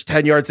average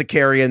 10 yards a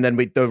carry and then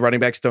the running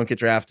backs don't get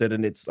drafted.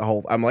 And it's the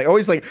whole, I'm like,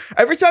 always like,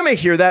 every time I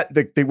hear that,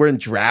 they were in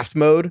draft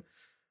mode.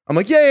 I'm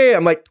like, yeah.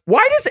 I'm like,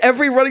 why does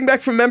every running back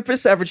from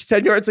Memphis average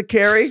 10 yards a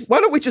carry? Why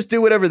don't we just do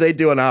whatever they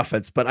do on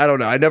offense? But I don't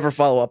know. I never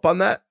follow up on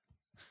that.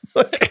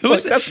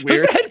 Who's that's weird.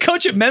 Who's the head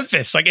coach at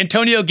Memphis? Like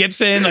Antonio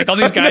Gibson, like all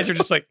these guys are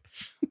just like,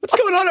 what's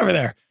going on over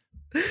there?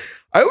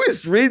 I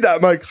always read that.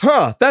 I'm like,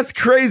 that's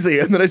crazy.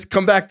 And then I just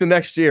come back the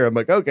next year. I'm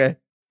like, okay,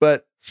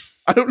 but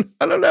I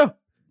don't know.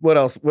 What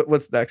else?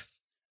 What's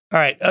next? All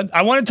right.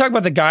 I want to talk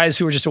about the guys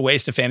who were just a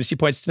waste of fantasy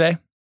points today.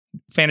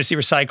 Fantasy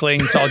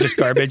recycling. It's all just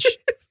garbage.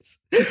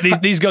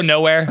 These go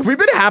nowhere. Have we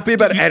been happy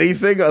about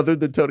anything other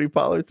than Tony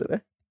Pollard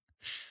today?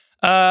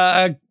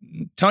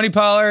 Tony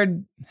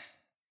Pollard.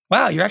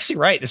 Wow, you're actually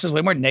right. This is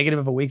way more negative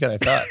of a week than I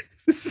thought.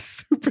 This is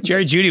super.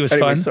 Jerry Jeudy was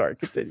anyway, fun. Sorry,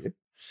 continue.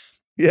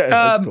 Yeah,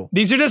 that's cool.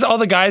 These are just all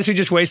the guys who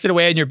just wasted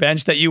away on your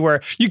bench that you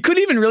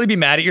couldn't even really be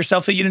mad at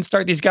yourself that you didn't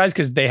start these guys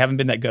because they haven't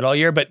been that good all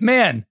year. But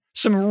man,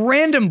 some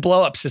random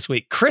blow-ups this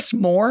week. Chris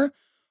Moore,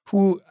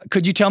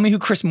 could you tell me who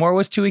Chris Moore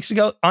was 2 weeks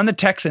ago? On the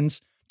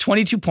Texans,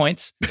 22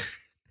 points.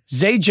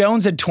 Zay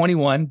Jones had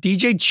 21.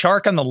 DJ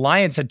Chark on the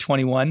Lions had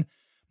 21.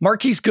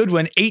 Marquise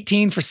Goodwin,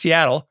 18 for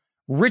Seattle.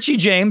 Richie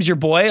James, your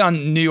boy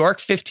on New York,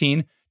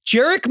 15.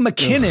 Jerick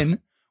McKinnon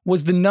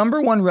was the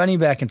number one running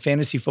back in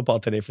fantasy football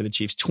today for the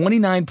Chiefs,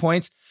 29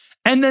 points.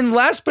 And then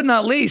last but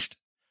not least,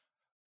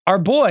 our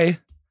boy,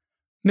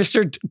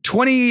 Mr.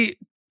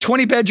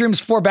 20 bedrooms,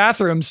 4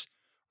 bathrooms,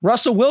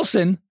 Russell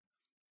Wilson,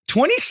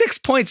 26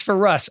 points for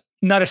Russ.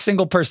 Not a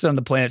single person on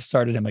the planet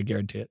started him, I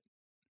guarantee it.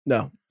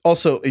 No.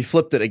 Also, he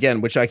flipped it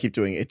again, which I keep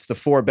doing. It's the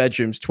 4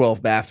 bedrooms,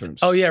 12 bathrooms.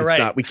 Oh, yeah, it's right.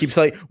 Not. We keep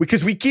saying,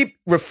 because we keep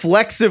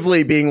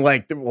reflexively being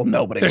like, well,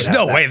 nobody. There's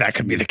no way that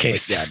could be the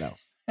case. Like, yeah,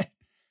 no.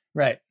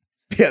 Right.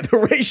 Yeah, the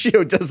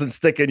ratio doesn't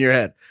stick in your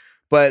head.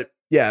 But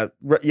yeah,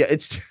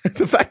 it's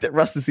the fact that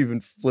Russ is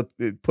even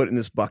put in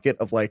this bucket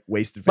of like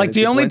wasted. Like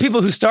the only points.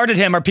 people who started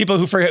him are people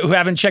who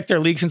haven't checked their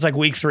league since like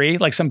week 3,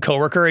 like some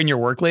coworker in your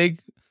work league.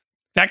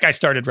 That guy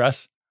started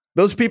Russ.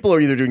 Those people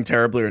are either doing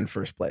terribly or in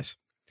first place.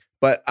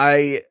 But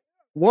I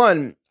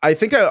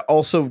think I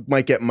also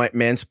might get my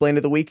mansplained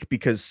of the week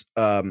because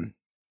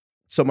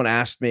someone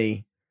asked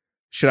me,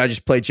 should I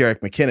just play Jerick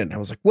McKinnon? I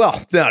was like,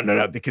 well,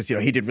 no, because,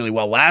 he did really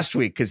well last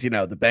week because, the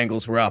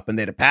Bengals were up and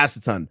they had to pass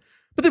a ton.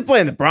 But they're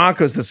playing the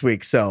Broncos this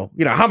week. So,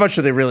 how much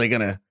are they really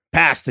going to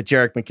pass to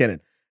Jerick McKinnon?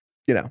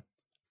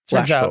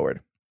 Flash forward.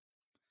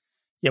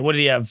 Yeah, what did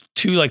he have?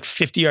 2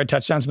 50-yard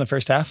touchdowns in the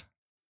first half?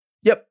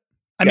 Yep.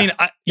 I mean,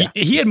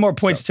 he had more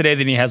points today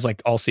than he has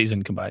all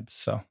season combined.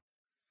 So,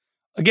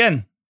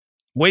 again,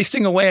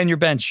 wasting away on your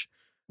bench.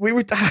 We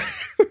were talking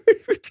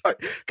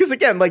because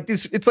again,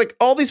 it's like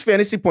all these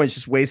fantasy points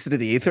just wasted in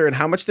the ether. And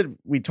how much did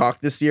we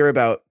talk this year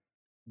about?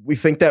 We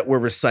think that we're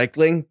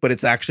recycling, but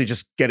it's actually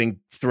just getting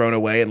thrown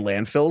away in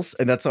landfills.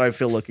 And that's how I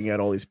feel looking at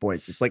all these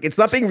points. It's like, it's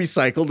not being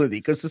recycled in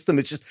the ecosystem.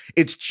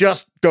 It's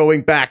just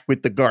going back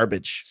with the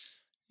garbage.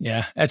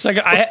 Yeah. It's like,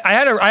 I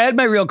had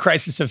my real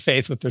crisis of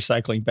faith with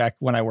recycling back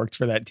when I worked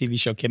for that TV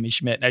show, Kimmy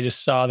Schmidt. And I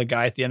just saw the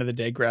guy at the end of the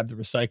day grab the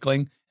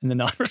recycling and the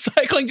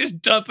non-recycling,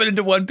 just dump it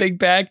into one big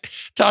bag,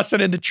 toss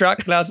it in the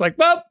truck. And I was like,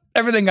 well,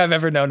 everything I've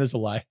ever known is a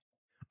lie.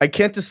 I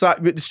can't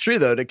decide. It's true,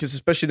 though, because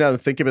especially now that I'm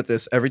thinking about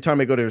this, every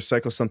time I go to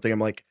recycle something,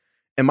 I'm like,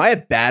 am I a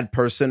bad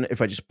person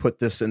if I just put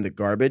this in the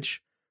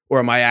garbage? Or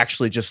am I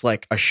actually just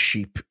like a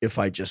sheep if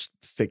I just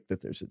think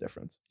that there's a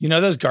difference? You know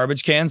those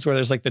garbage cans where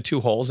there's the 2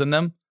 holes in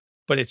them,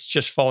 but it's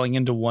just falling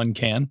into one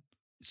can?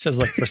 It says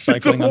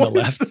recycling on the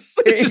left. It's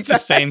just the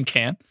same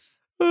can.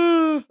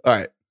 All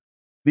right.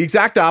 The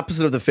exact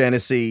opposite of the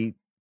fantasy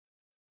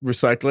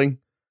recycling.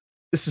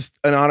 This is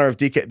in honor of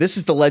DK. This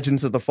is the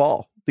legends of the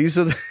fall. This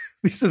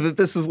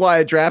is why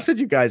I drafted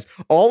you guys.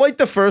 All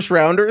the first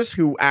rounders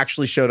who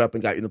actually showed up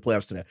and got you in the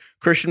playoffs today.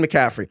 Christian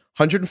McCaffrey,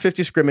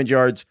 150 scrimmage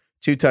yards,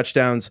 2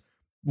 touchdowns.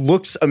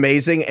 Looks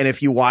amazing. And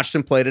if you watched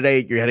him play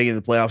today, you're heading into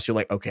the playoffs. You're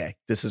like, okay,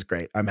 this is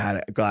great. I'm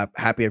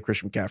happy of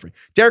Christian McCaffrey.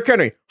 Derrick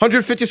Henry,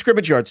 150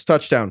 scrimmage yards,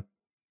 touchdown.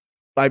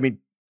 I mean,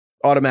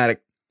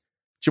 automatic.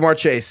 Jamar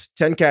Chase,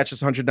 10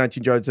 catches,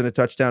 119 yards and a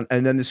touchdown.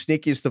 And then the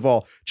sneakiest of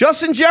all,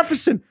 Justin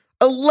Jefferson,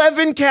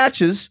 11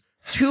 catches,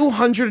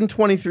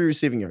 223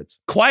 receiving yards.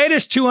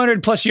 Quietest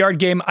 200-plus yard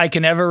game I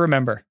can ever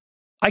remember.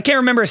 I can't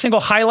remember a single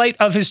highlight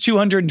of his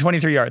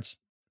 223 yards.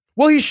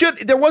 Well,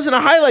 there wasn't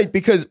a highlight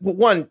because,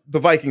 one, the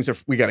Vikings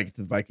we got to get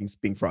to the Vikings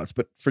being frauds.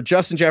 But for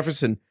Justin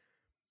Jefferson,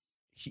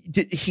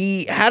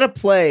 he had a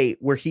play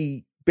where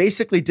he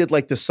basically did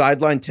the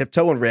sideline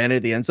tiptoe and ran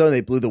into the end zone. They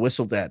blew the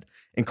whistle dead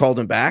and called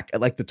him back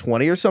at the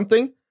 20 or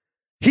something.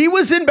 He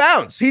was in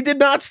bounds. He did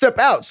not step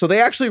out. So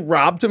they actually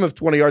robbed him of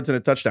 20 yards and a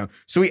touchdown.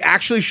 So he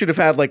actually should have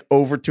had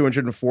over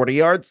 240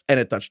 yards and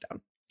a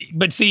touchdown.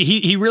 But see,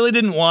 he really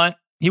didn't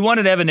he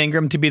wanted Evan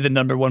Ingram to be the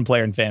number 1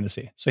 player in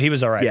fantasy. So he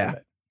was all right with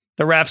it.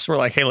 The refs were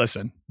like, hey,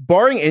 listen.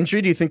 Barring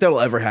injury, do you think that'll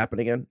ever happen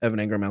again? Evan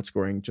Ingram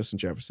outscoring Justin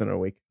Jefferson in a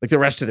week? The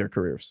rest of their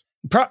careers?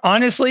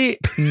 Honestly,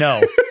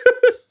 no.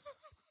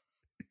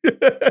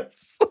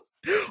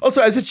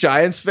 Also, as a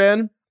Giants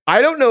fan,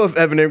 I don't know if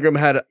Evan Ingram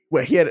he had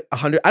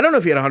 100. I don't know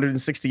if he had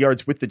 160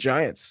 yards with the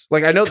Giants.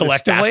 I know the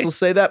stats will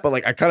say that,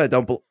 but I kind of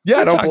don't.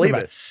 I don't believe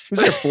it. He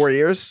was there 4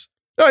 years.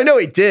 No, I know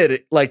he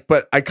did. Like,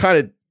 but I kind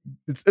of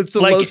it's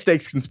a Like, low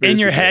stakes conspiracy. In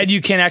your theory. head,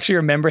 you can't actually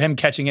remember him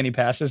catching any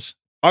passes.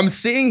 I'm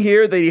seeing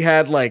here that he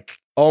had like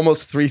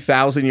almost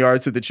 3,000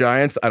 yards with the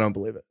Giants. I don't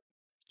believe it.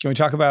 Can we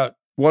talk about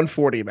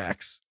 140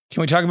 max.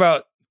 Can we talk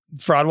about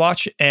Fraud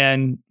Watch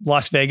and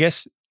Las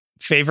Vegas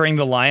favoring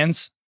the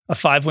Lions, a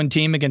 5-win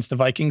team against the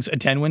Vikings, a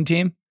 10-win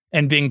team,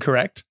 and being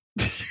correct?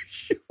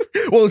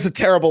 Well, it was a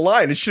terrible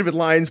line. It should have been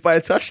Lions by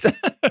a touchdown.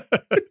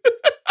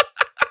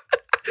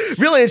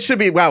 Really, it should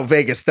be, wow,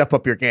 Vegas, step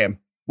up your game.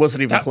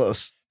 Wasn't even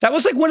close. That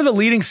was like one of the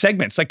leading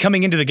segments, like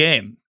coming into the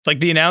game. Like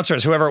the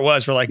announcers, whoever it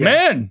was, were like,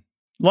 man,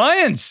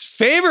 Lions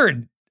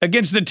favored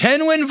against the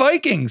 10-win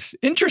Vikings.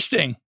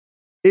 Interesting.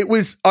 It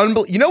was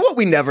unbelievable. You know what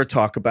we never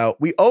talk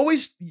about? We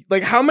always,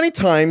 like, how many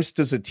times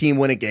does a team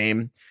win a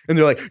game? And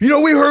they're like, we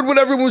heard what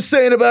everyone was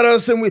saying about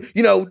us. And we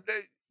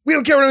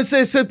don't care what anyone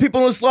says. Said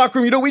people in this locker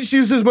room, we just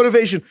use this as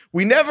motivation.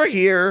 We never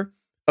hear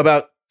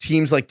about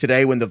teams like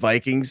today when the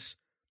Vikings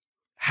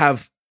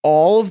have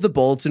all of the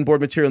bulletin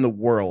board material in the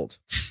world.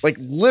 Like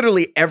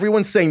literally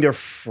everyone's saying they're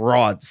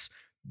frauds.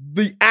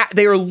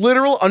 They are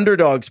literal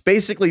underdogs,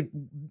 basically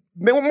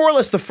more or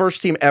less the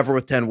first team ever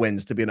with 10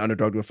 wins to be an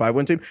underdog to a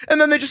 5-win team. And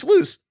then they just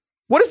lose.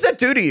 What does that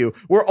do to you?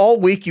 Where all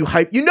week you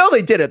hype,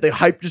 they did it. They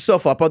hyped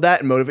yourself up on that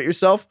and motivate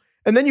yourself.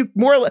 And then you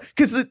more or less,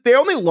 because they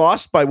only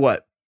lost by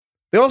what?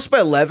 They lost by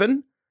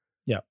 11.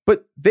 Yeah.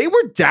 But they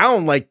were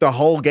down like the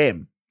whole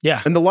game.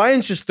 Yeah. And the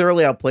Lions just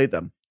thoroughly outplayed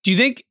them. Do you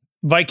think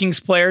Vikings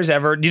players do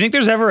you think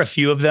there's ever a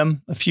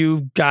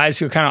few guys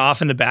who are kind of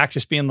off in the back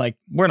just being like,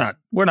 we're not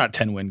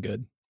 10-win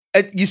good?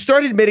 You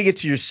start admitting it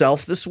to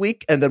yourself this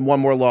week, and then one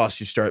more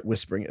loss, you start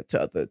whispering it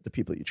to the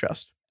people you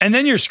trust. And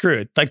then you're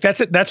screwed. Like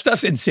that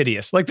stuff's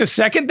insidious. Like the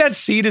second that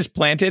seed is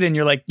planted and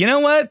you're like, you know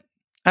what?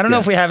 I don't know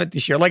if we have it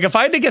this year. Like if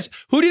I had to guess,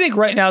 who do you think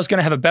right now is going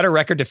to have a better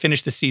record to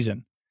finish the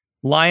season?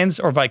 Lions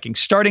or Vikings?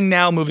 Starting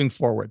now, moving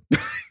forward.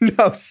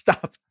 No,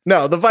 stop.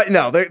 No, the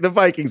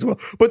Vikings will.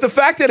 But the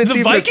fact that it's the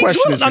even Vikings a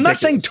question will? is I'm not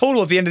ridiculous. saying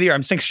total at the end of the year.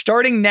 I'm saying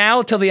starting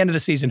now till the end of the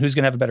season, who's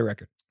going to have a better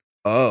record?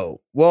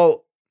 Oh,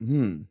 well,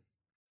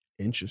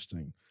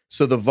 interesting.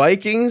 So the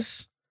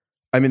Vikings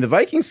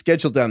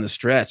scheduled down the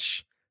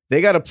stretch.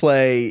 They got to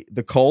play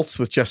the Colts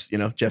with Jeff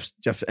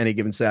any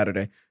given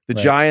Saturday. The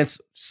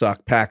Giants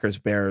suck. Packers,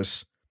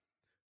 Bears.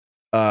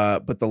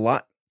 But the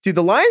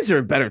Lions are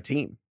a better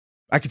team.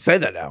 I could say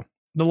that now.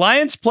 The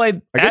Lions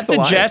play at the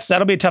Lions. Jets.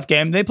 That'll be a tough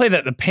game. They play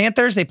the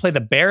Panthers. They play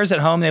the Bears at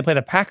home. They play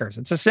the Packers.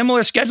 It's a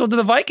similar schedule to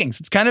the Vikings.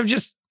 It's kind of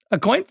just a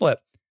coin flip.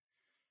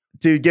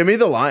 Dude, give me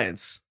the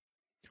Lions.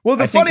 Well,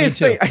 the funniest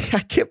thing,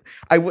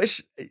 I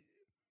wish,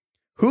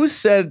 who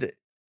said,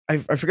 I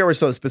forget where I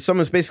saw this, but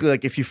someone's basically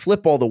like, if you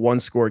flip all the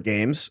one-score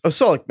games,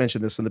 Solik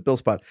mentioned this in the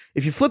Bills pod,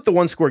 if you flip the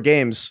one-score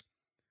games,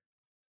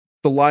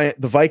 the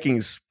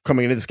Vikings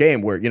coming into this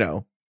game were,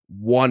 1-10,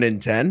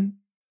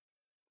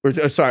 or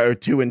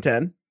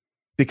 2-10,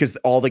 because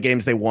all the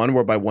games they won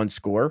were by one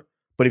score.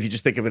 But if you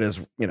just think of it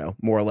as,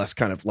 more or less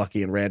kind of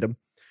lucky and random.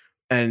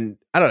 And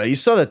I don't know, you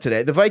saw that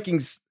today. The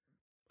Vikings,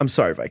 I'm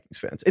sorry, Vikings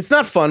fans. It's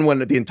not fun when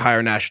the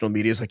entire national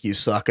media is like, you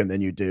suck, and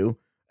then you do.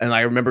 And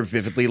I remember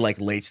vividly,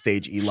 like, late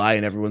stage Eli,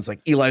 and everyone's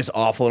like, Eli's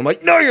awful. And I'm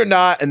like, no, you're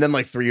not. And then,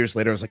 like, 3 years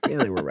later, I was like, yeah,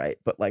 they were right.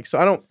 But, like, so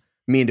I don't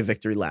mean to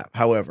victory lap.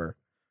 However,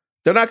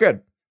 they're not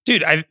good.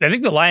 Dude, I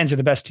think the Lions are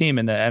the best team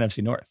in the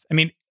NFC North. I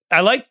mean,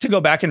 I like to go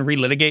back and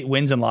relitigate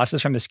wins and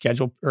losses from the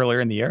schedule earlier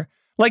in the year.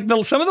 Like,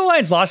 some of the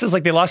Lions' losses,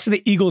 like, they lost to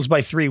the Eagles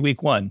by 3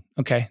 week 1.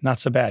 Okay, not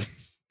so bad.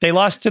 They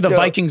lost to the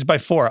Vikings by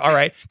 4. All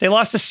right. They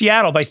lost to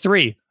Seattle by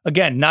 3.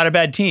 Again, not a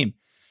bad team.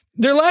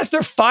 They've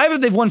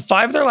won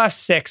 5 of their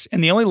last 6,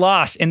 and the only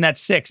loss in that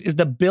 6 is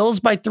the Bills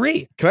by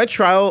 3. Can I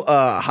trial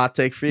a hot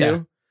take for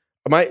you?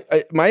 My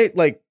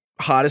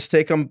hottest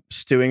take I'm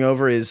stewing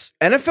over is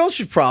NFL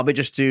should probably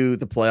just do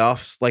the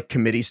playoffs like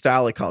committee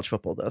style, like college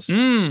football does.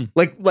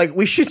 Like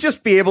we should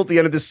just be able at the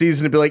end of the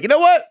season to be like, you know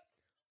what?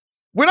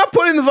 We're not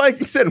putting the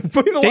Vikings in. We're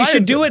putting the Lions in. They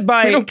should do it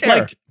by, we don't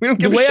care. We don't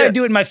give the way a shit. I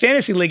do it in my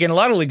fantasy league, and a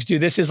lot of leagues do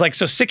this, is like,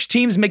 so 6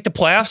 teams make the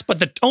playoffs,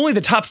 but only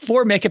the top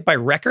 4 make it by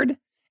record.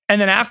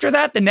 And then after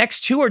that, the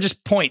next 2 are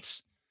just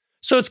points.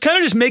 So it's kind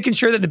of just making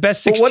sure that the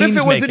best 6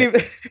 teams make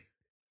it.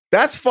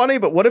 That's funny,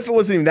 but what if it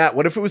wasn't even that?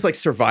 What if it was like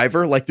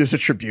Survivor? Like there's a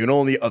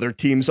tribunal and the other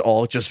teams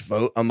all just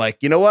vote. I'm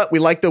like, you know what? We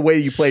like the way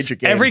you played your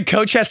game. Every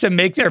coach has to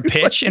make their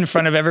pitch in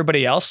front of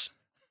everybody else.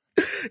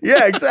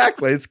 Yeah,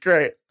 exactly. It's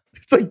great.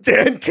 It's like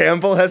Dan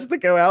Campbell has to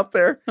go out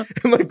there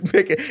and like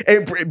make it.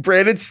 And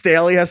Brandon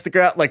Staley has to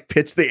go out and like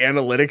pitch the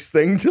analytics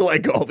thing to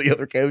like all the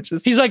other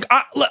coaches. He's like,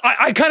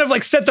 I kind of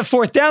like set the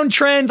 4th down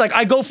trend. Like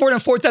I go for it on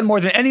 4th down more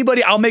than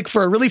anybody. I'll make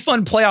for a really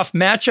fun playoff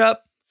matchup.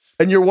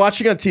 And you're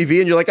watching on TV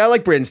and you're like, I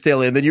like Brandon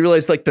Staley. And then you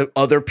realize like the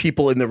other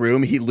people in the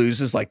room, he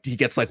loses, like he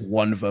gets like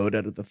 1 vote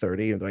out of the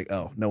 30. And they're like,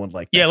 oh, no one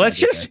liked that. Yeah, let's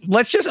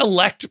just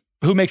elect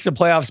who makes the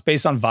playoffs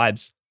based on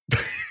vibes.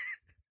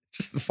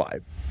 Just the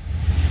vibe.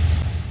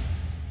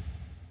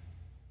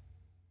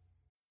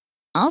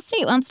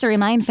 Allstate wants to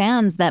remind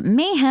fans that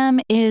mayhem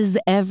is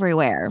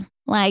everywhere.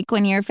 Like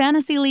when your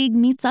fantasy league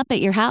meets up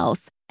at your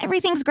house.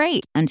 Everything's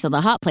great until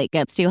the hot plate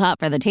gets too hot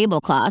for the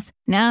tablecloth.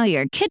 Now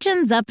your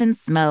kitchen's up in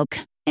smoke.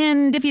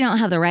 And if you don't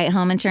have the right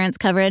home insurance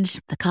coverage,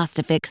 the cost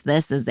to fix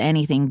this is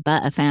anything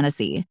but a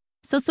fantasy.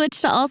 So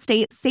switch to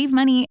Allstate, save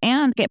money,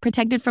 and get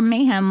protected from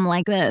mayhem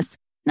like this.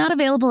 Not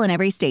available in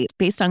every state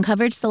based on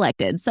coverage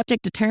selected,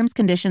 subject to terms,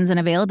 conditions,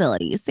 and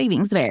availability.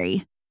 Savings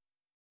vary.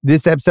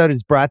 This episode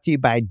is brought to you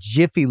by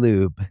Jiffy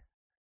Lube.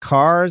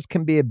 Cars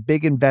can be a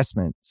big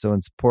investment, so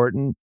it's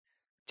important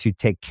to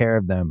take care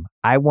of them.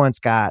 I once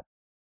got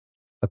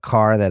a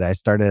car that I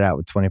started out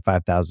with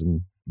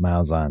 25,000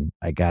 miles on.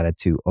 I got it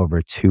to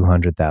over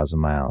 200,000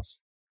 miles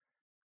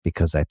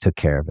because I took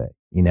care of it.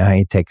 You know how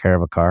you take care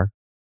of a car?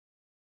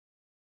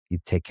 You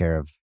take care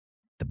of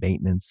the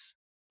maintenance,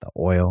 the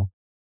oil,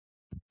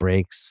 the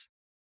brakes,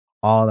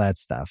 all that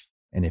stuff.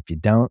 And if you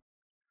don't,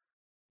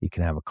 you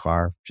can have a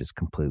car just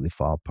completely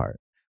fall apart.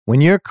 When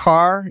your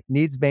car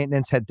needs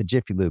maintenance, head to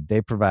Jiffy Lube.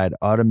 They provide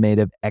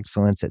automotive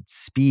excellence at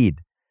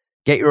speed.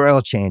 Get your oil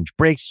change,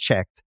 brakes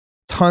checked,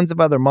 tons of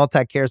other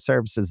multi-care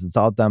services. It's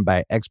all done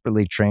by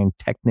expertly trained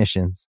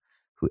technicians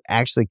who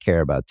actually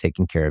care about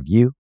taking care of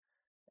you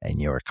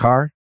and your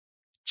car.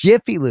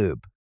 Jiffy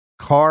Lube,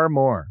 car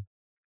more.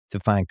 To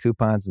find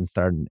coupons and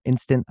start an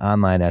instant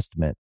online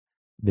estimate,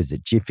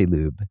 visit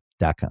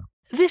jiffylube.com.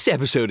 This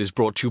episode is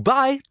brought to you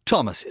by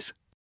Thomas's.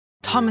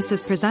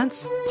 Thomas's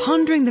presents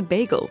Pondering the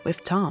Bagel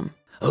with Tom.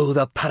 Oh,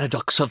 the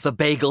paradox of the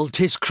bagel.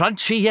 'Tis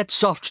crunchy yet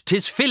soft,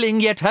 'tis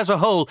filling yet has a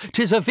hole.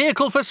 'Tis a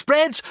vehicle for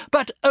spreads,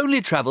 but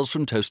only travels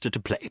from toaster to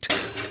plate.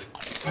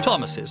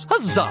 Thomas's,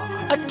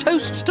 huzzah, a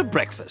toast to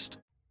breakfast.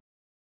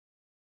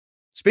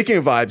 Speaking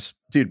of vibes,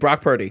 dude,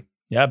 Brock Purdy,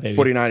 Yeah, baby.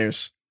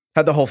 49ers,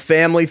 had the whole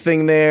family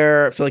thing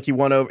there. I feel like he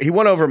won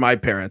over my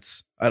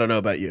parents. I don't know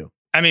about you.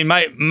 I mean,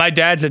 my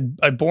dad's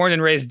a born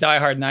and raised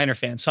diehard Niner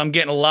fan, so I'm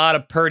getting a lot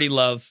of Purdy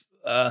love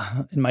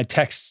in my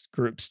text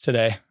groups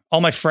today. All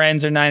my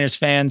friends are Niners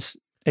fans.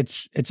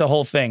 It's a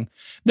whole thing.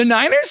 The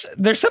Niners,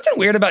 there's something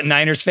weird about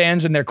Niners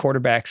fans and their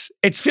quarterbacks.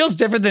 It feels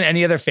different than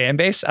any other fan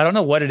base. I don't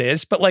know what it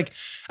is, but like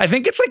I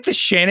think it's like the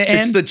Shanahan.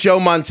 It's the Joe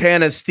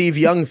Montana, Steve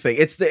Young thing.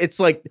 It's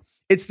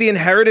the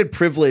inherited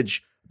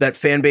privilege that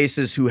fan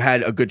bases who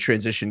had a good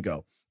transition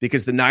go,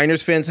 because the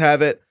Niners fans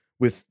have it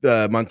with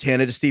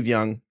Montana to Steve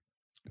Young.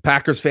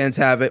 Packers fans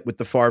have it with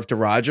the Favre to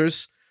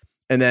Rodgers.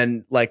 And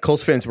then like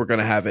Colts fans were going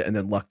to have it and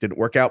then luck didn't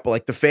work out. But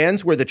like the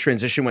fans where the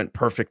transition went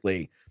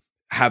perfectly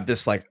have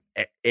this like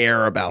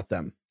air about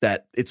them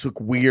that it's like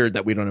weird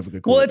that we don't have a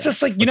good quarterback. Well, it's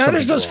just like, you know, how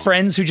there's those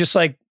friends who just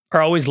like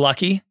are always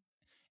lucky.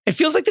 It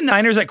feels like the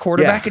Niners at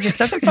quarterback. Yeah. It just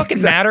doesn't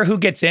fucking matter who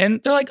gets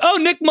in. They're like, oh,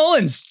 Nick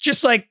Mullins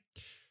just like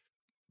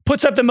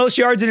puts up the most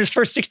yards in his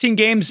first 16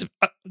 games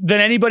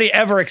than anybody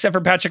ever except for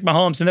Patrick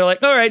Mahomes. And they're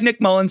like, all right,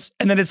 Nick Mullins.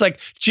 And then it's like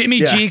Jimmy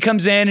G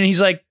comes in and he's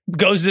like,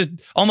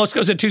 almost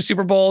goes to 2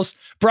 Super Bowls.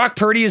 Brock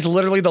Purdy is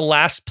literally the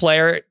last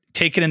player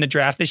taken in the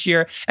draft this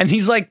year. And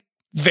he's like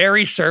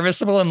very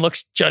serviceable and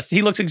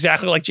he looks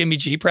exactly like Jimmy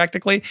G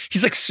practically.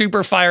 He's like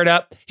super fired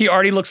up. He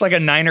already looks like a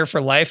Niner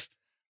for life.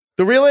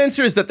 The real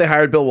answer is that they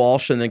hired Bill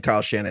Walsh and then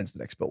Kyle Shanahan's the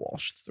next Bill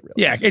Walsh. It's the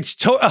real answer. It's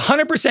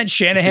 100%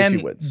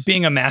 Shanahan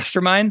being a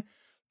mastermind.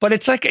 But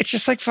it's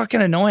just like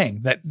fucking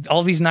annoying that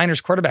all these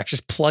Niners quarterbacks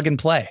just plug and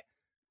play.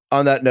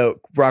 On that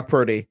note, Brock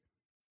Purdy,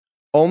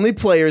 only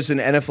players in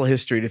NFL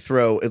history to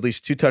throw at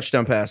least 2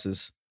 touchdown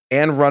passes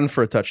and run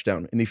for a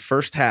touchdown in the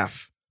first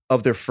half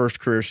of their first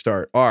career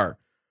start are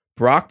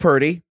Brock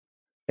Purdy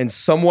and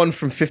someone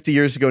from 50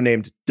 years ago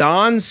named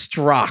Don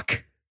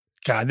Strock.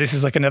 God, this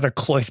is like another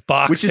Cloyce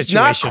Box which is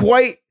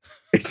situation.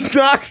 It's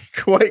not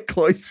quite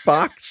Cloyce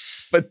Box.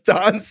 But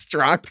Don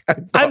Strock,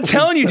 I'm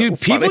telling you,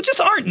 dude, people just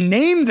aren't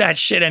named that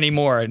shit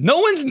anymore. No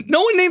one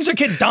names their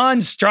kid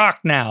Don Strock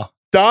now.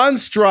 Don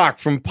Strock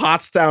from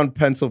Pottstown,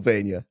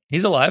 Pennsylvania.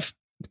 He's alive.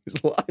 He's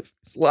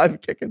alive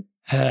and kicking.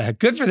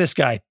 Good for this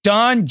guy.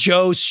 Don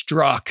Joe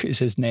Strock is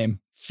his name.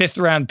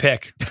 5th round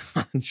pick.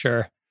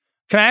 Sure.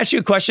 Can I ask you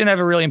a question? I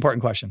have a really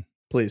important question.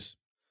 Please.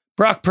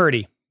 Brock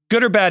Purdy,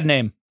 good or bad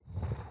name?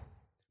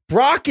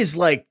 Brock is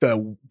like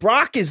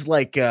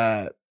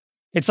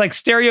it's like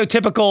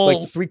stereotypical,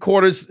 like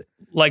 3/4,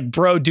 like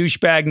bro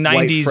douchebag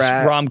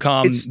 90s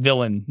rom-com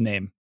villain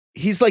name.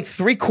 He's like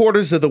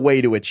 3/4 of the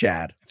way to a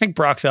Chad. I think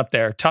Brock's up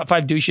there. Top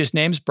 5 douchiest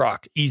names,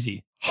 Brock,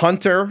 easy.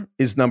 Hunter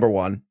is number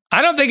 1.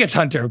 I don't think it's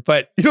Hunter,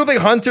 but you don't think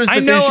Hunter's the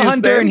douchiest name? I know a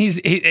Hunter, and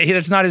he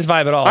that's not his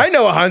vibe at all. I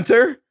know a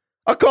Hunter.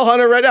 I'll call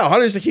Hunter right now.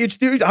 Hunter's a huge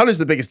dude. Hunter's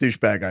the biggest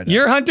douchebag I know.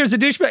 Your Hunter's a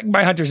douchebag?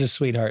 My Hunter's a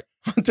sweetheart.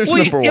 Hunter's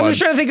number 1. I'm just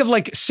trying to think of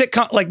like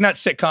sitcom, like not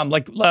sitcom,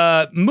 like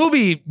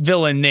movie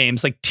villain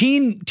names, like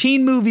teen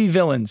movie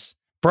villains.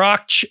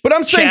 Brock, but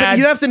I'm saying, Chad. But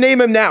you have to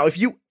name him now. If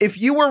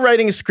you were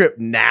writing a script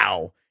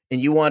now and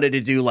you wanted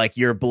to do like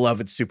your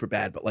beloved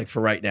Superbad, but like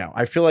for right now,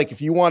 I feel like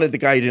if you wanted the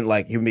guy you didn't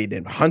like, you made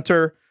him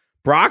Hunter.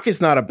 Brock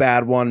is not a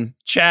bad one.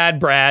 Chad,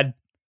 Brad.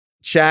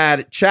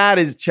 Chad.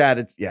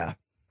 It's yeah.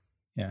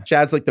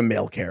 Chad's like the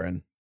male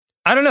Karen.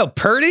 I don't know.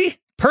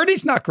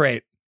 Purdy's not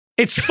great.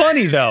 It's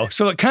funny though,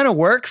 so it kind of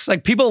works.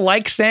 Like people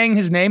like saying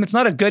his name. It's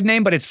not a good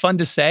name, but it's fun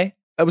to say.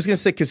 I was going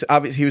to say, because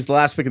obviously he was the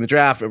last pick in the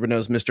draft. Everyone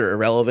knows Mr.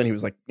 Irrelevant. He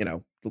was like,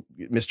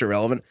 Mr.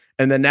 Irrelevant.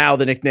 And then now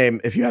the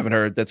nickname, if you haven't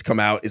heard, that's come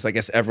out is I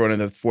guess everyone in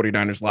the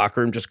 49ers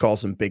locker room just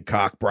calls him Big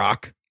Cock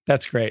Brock.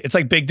 That's great. It's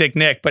like Big Dick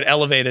Nick, but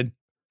elevated.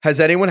 Has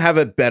anyone have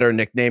a better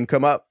nickname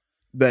come up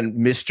than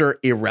Mr.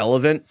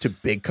 Irrelevant to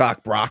Big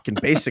Cock Brock in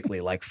basically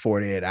like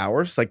 48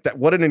 hours? Like that,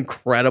 what an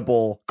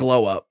incredible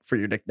glow up for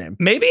your nickname.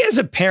 Maybe as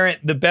a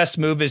parent, the best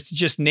move is to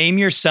just name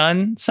your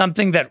son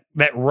something that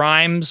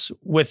rhymes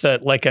with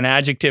like an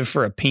adjective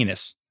for a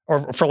penis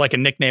or for like a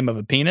nickname of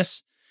a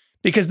penis.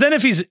 Because then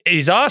if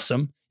he's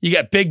awesome, you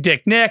got Big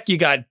Dick Nick, you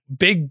got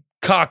Big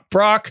Cock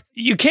Brock.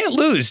 You can't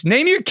lose.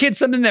 Name your kid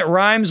something that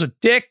rhymes with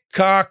Dick,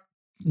 Cock,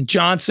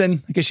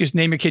 Johnson. I guess you just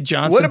name your kid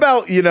Johnson. What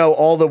about,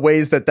 all the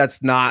ways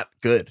that's not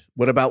good?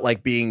 What about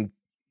like being,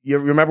 you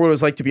remember what it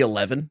was like to be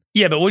 11?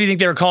 Yeah, but what do you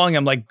think they were calling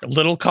him? Like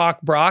Little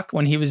Cock Brock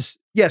when he was...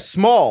 Yeah,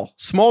 small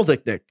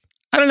Dick Nick.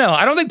 I don't know.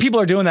 I don't think people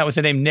are doing that with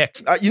the name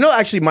Nick.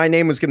 Actually, my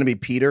name was going to be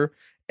Peter.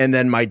 And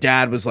then my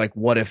dad was like,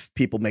 what if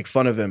people make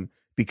fun of him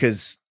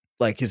because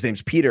like his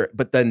name's Peter?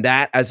 But then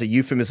that as a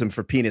euphemism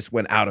for penis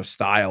went out of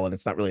style and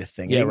it's not really a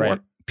thing anymore.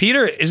 Right.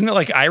 Peter, isn't it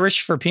like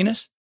Irish for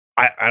penis?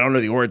 I don't know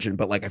the origin,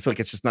 but like I feel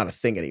like it's just not a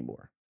thing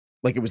anymore.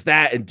 Like it was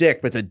that and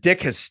Dick, but the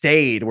Dick has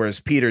stayed,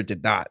 whereas Peter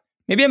did not.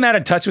 Maybe I'm out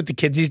of touch with the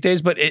kids these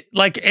days, but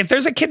if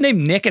there's a kid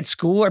named Nick at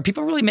school, are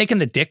people really making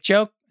the Dick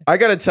joke? I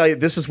got to tell you,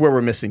 this is where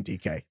we're missing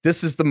DK.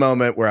 This is the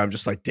moment where I'm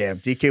just like, damn,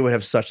 DK would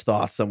have such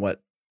thoughts on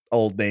what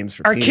old names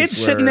for our kids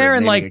sitting there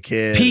in like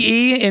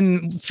PE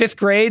in 5th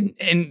grade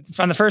and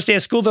on the first day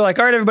of school, they're like,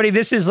 all right, everybody,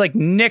 this is like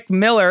Nick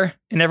Miller.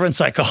 And everyone's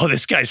like, oh,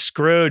 this guy's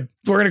screwed.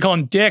 We're going to call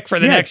him Dick for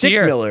the next Dick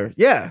year. Miller.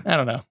 Yeah. I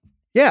don't know.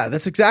 Yeah,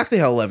 that's exactly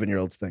how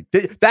 11-year-olds think.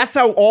 That's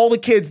how all the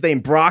kids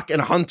named Brock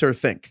and Hunter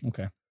think.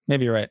 Okay.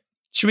 Maybe you're right.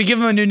 Should we give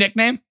him a new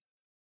nickname?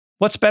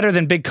 What's better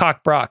than Big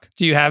Cock Brock?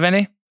 Do you have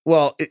any?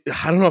 Well,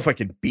 I don't know if I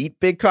can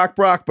beat Big Cock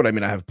Brock, but I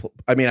have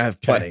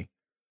plenty. Okay.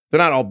 They're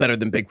not all better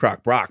than Big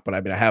Cock Brock, but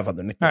I have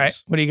other nicknames. All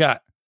right. What do you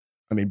got?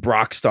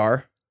 Brock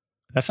Star.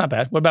 That's not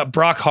bad. What about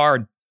Brock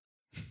Hard?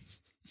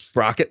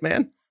 Brocket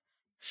Man.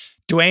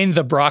 Dwayne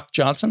the Brock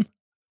Johnson.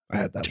 I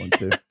had that one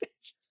too.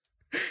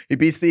 He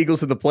beats the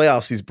Eagles in the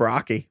playoffs. He's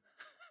Brocky.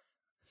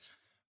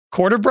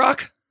 Quarter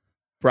Brock?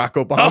 Brock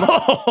Obama.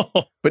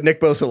 Oh. But Nick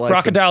Bosa likes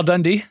Crocodile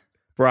Dundee.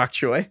 Brock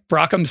Choi.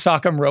 Brock'em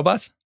Sock'em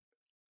Robots.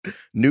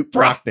 Newt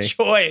Brock Brockney.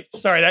 Choi.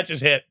 Sorry, that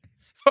just hit.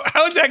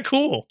 How is that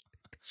cool?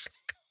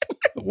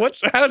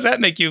 How does that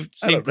make you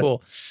seem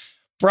cool?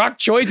 Brock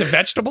Choi's a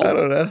vegetable? I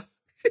don't know.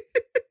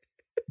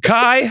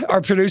 Kai, our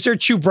producer,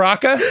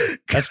 Chewbacca.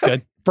 That's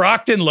good.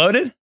 Brockton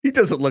Loaded. He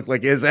doesn't look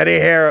like he has any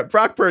hair.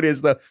 Brock Purdy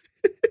is the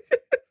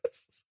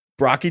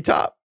Brocky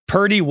Top.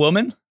 Purdy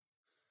Woman.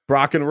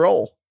 Brock and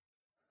Roll.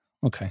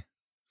 Okay.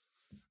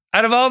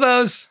 Out of all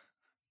those,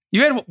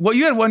 you had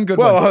one good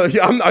one.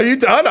 Are you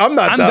done? I'm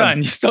not done. I'm done.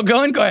 You still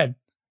going? Go ahead.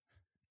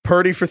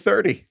 Purdy for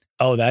 30.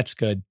 Oh, that's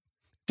good.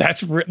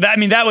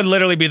 That would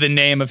literally be the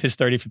name of his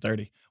 30 for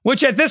 30,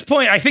 which at this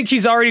point, I think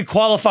he's already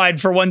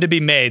qualified for one to be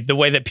made the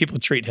way that people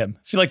treat him.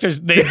 I feel like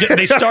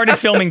they started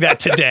filming that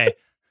today.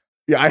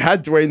 Yeah, I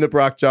had Dwayne the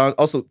Brock John.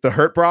 Also, the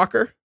Hurt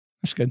Brocker.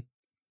 That's good.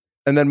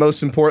 And then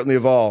most importantly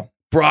of all,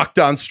 Brock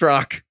Don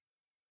Strock.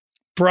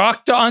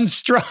 Brock Don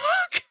Strock.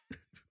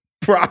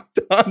 Brock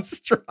Don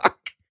Strock.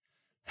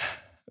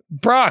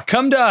 Brock,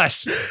 come to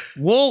us.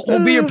 We'll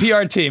be your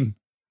PR team.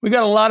 We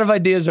got a lot of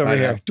ideas over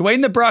here.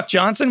 Dwayne the Brock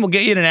Johnson, we'll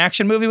get you in an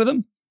action movie with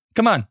him.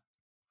 Come on.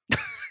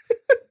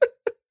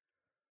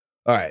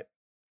 All right.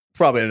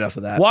 Probably enough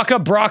of that. Waka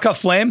Brocka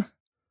Flame.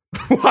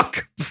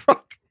 Waka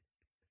Brocka.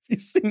 You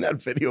seen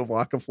that video of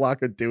Waka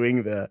Flocka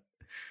doing the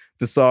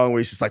song where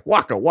he's just like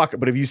Waka Waka?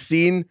 But have you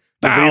seen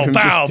the video of him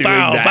just doing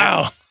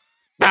that?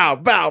 Bow,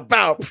 bow,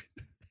 bow.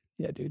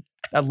 Yeah, dude.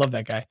 I love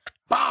that guy.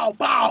 Bow,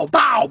 bow,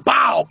 bow,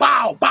 bow,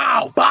 bow,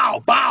 bow, bow,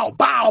 bow,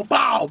 bow,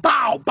 bow,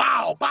 bow,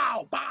 bow,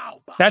 bow,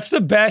 bow. That's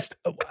the best.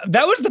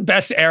 That was the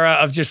best era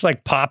of just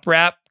like pop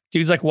rap.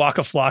 Dudes like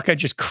Waka Flocka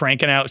just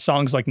cranking out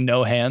songs like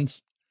No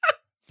Hands.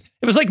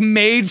 It was like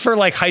made for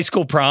like high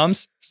school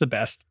proms. It's the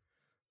best.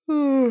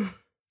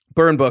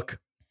 Burn Book.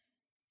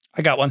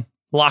 I got one.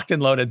 Locked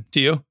and Loaded.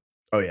 Do you?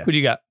 Oh, yeah. Who do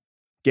you got?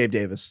 Gabe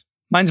Davis.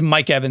 Mine's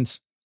Mike Evans.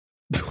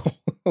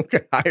 Okay.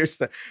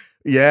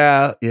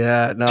 Yeah.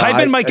 No,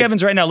 Type in Mike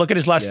Evans right now. Look at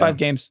his last 5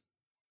 games.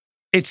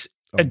 It's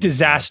a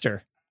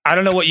disaster. I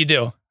don't know what you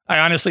do. I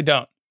honestly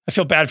don't. I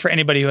feel bad for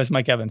anybody who has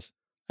Mike Evans.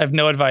 I have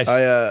no advice.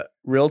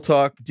 Real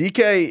talk.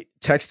 DK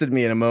texted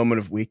me in a moment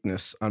of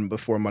weakness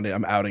before Monday.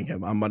 I'm outing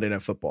him on Monday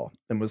Night Football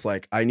and was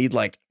like, I need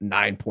like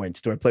 9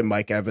 points. Do I play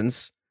Mike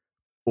Evans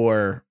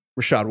or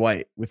Rashad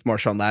White with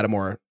Marshawn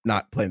Lattimore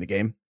not playing the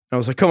game? And I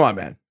was like, come on,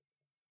 man.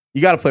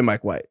 You got to play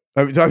Mike White.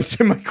 I would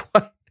say Mike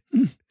White.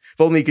 If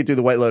only he could do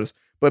the White Lotus.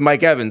 But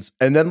Mike Evans.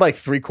 And then like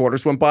 3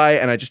 quarters went by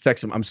and I just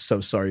texted him, I'm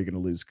so sorry you're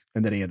going to lose.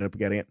 And then he ended up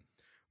getting it.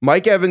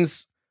 Mike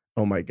Evans.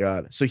 Oh my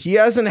God. So he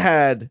hasn't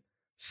had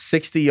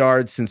 60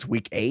 yards since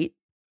week 8.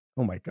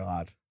 Oh my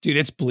God. Dude,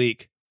 it's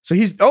bleak. So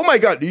oh my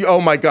God.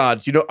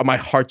 You know, my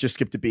heart just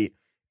skipped a beat.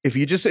 If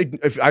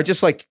I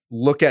just like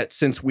look at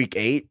since week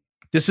 8,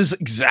 This is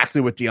exactly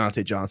what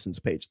Deontay Johnson's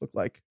page looked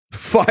like.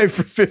 5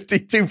 for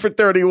 52 for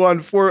 31.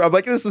 4. I'm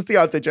like, this is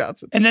Deontay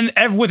Johnson. And then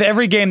with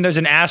every game, there's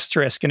an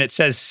asterisk and it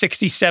says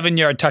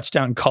 67-yard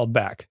touchdown called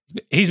back.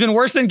 He's been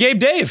worse than Gabe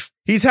Dave.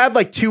 He's had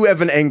like 2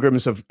 Evan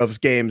Engrams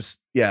of games.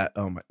 Yeah.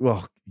 Oh my.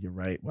 Well, you're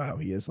right. Wow.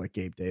 He is like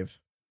Gabe Dave.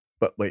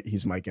 But wait,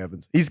 he's Mike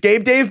Evans. He's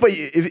Gabe Dave, but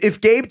if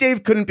Gabe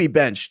Dave couldn't be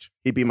benched,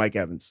 he'd be Mike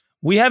Evans.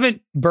 We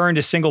haven't burned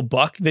a single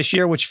buck this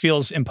year, which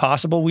feels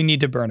impossible. We need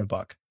to burn a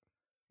buck.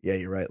 Yeah,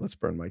 you're right. Let's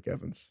burn Mike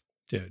Evans.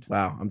 Dude.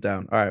 Wow, I'm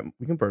down. All right,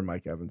 we can burn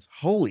Mike Evans.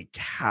 Holy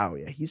cow.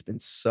 Yeah, he's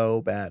been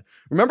so bad.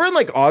 Remember in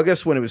like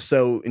August when it was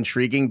so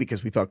intriguing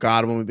because we thought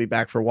Godwin would be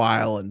back for a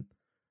while and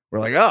we're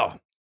like, oh.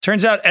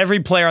 Turns out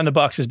every player on the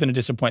Bucs has been a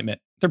disappointment.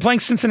 They're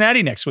playing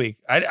Cincinnati next week.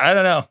 I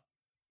don't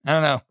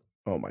know.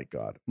 Oh my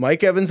God.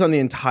 Mike Evans on the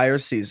entire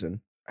season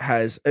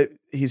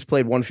he's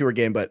played one fewer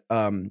game, but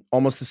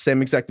almost the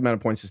same exact amount of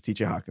points as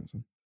TJ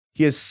Hawkinson.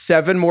 He has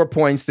 7 more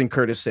points than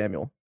Curtis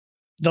Samuel.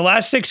 The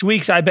last 6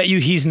 weeks, I bet you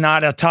he's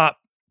not a top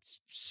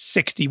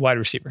 60 wide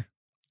receiver.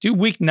 Do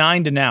week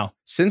 9 to now.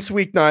 Since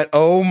week 9.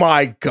 Oh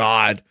my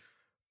God.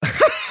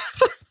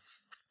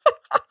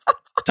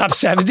 Top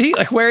 70?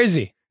 Like, where is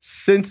he?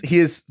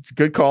 It's a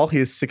good call. He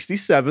is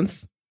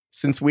 67th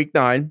since week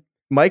 9.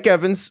 Mike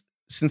Evans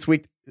since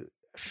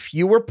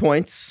fewer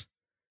points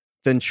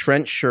than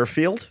Trent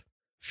Sherfield,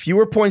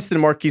 fewer points than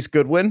Marquise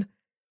Goodwin,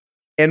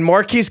 and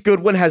Marquise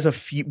Goodwin has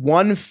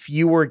one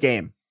fewer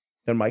game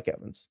than Mike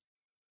Evans.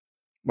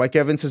 Mike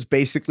Evans has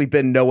basically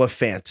been Noah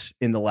Fant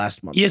in the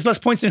last month. He has less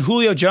points than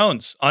Julio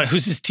Jones,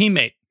 who's his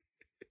teammate.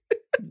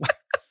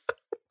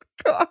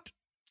 God.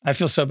 I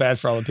feel so bad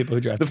for all the people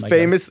who drafted Mike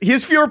Evans. He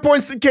has fewer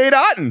points than Cade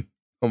Otton.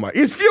 Oh my. He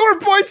has fewer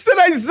points than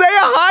Isaiah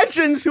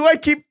Hodgins, who I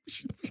keep...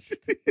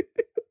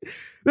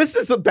 This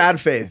is a bad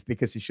faith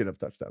because he should have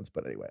touchdowns.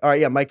 But anyway. All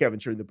right, yeah, Mike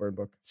Evans, you're in the burn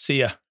book. See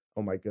ya.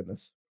 Oh my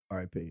goodness.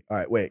 R.I.P. All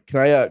right, wait. Can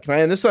I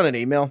end this on an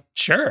email?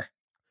 Sure.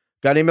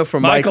 Got an email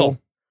from Michael.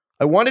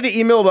 I wanted to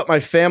email about my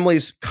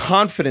family's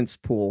confidence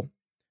pool,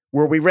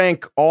 where we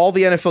rank all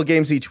the NFL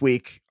games each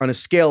week on a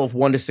scale of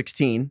 1 to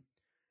 16.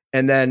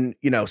 And then,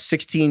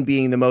 16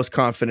 being the most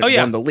confident,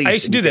 one the least. I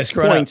used to do this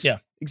growing up. Yeah.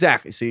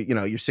 Exactly. So,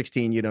 you're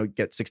 16,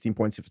 get 16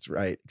 points if it's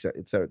right, et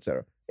cetera, et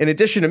cetera. In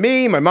addition to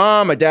me, my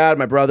mom, my dad,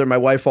 my brother, my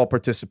wife, all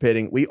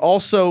participating, we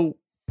also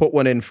put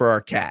one in for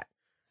our cat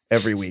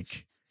every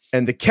week.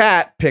 And the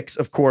cat picks,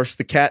 of course,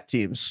 the cat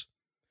teams.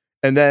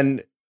 And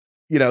then,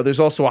 there's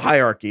also a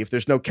hierarchy. If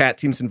there's no cat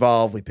teams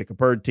involved, we pick a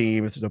bird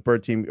team. If there's no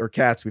bird team or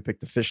cats, we pick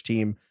the fish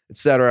team, et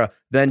cetera.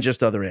 Then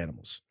just other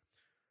animals.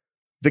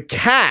 The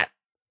cat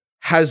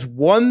has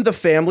won the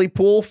family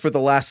pool for the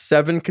last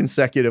 7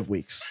 consecutive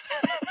weeks.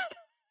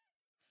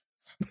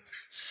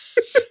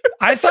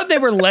 I thought they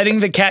were letting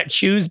the cat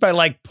choose by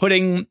like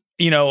putting,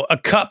 a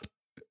cup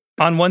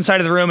on one side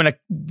of the room and a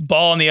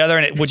ball on the other,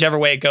 and whichever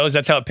way it goes,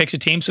 that's how it picks a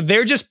team. So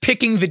they're just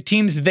picking the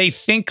teams they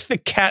think the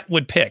cat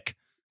would pick.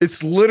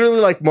 It's literally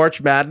like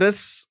March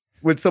Madness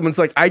when someone's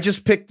like, I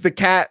just picked the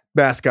cat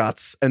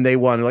mascots and they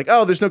won. Like,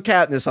 oh, there's no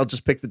cat in this. I'll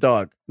just pick the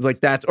dog. It's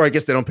like that. Or I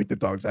guess they don't pick the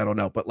dogs. I don't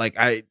know. But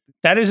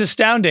that is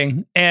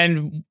astounding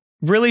and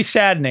really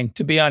saddening,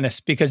 to be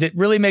honest, because it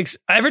really makes,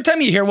 every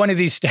time you hear one of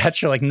these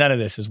stats, you're like, none of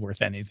this is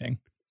worth anything.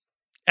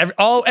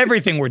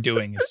 Everything we're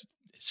doing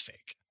is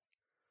fake.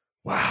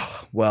 Wow.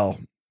 Well,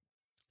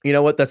 you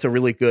know what? That's a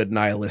really good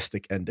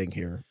nihilistic ending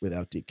here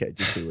without DK.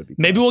 DK would be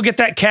Maybe we'll get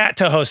that cat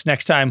to host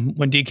next time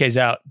when DK's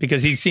out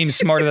because he seems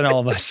smarter than all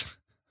of us.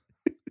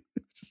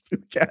 Just 2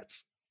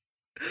 cats.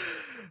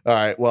 All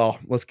right. Well,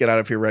 let's get out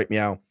of here right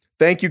meow.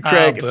 Thank you,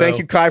 Craig. Thank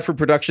you, Kai, for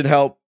production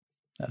help.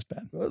 That's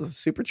bad. Those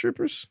Super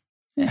Troopers?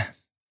 Yeah.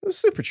 It was a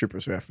Super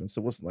Troopers reference.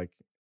 It wasn't like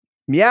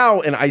meow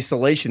in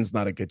isolation's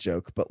not a good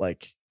joke, but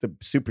like the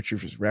Super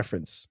Troopers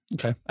reference.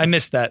 Okay. I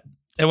missed that.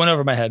 It went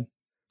over my head.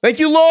 Thank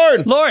you,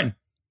 Lauren. Lauren.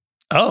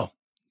 Oh,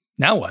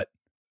 now what?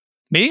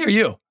 Me or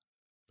you?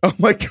 Oh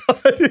my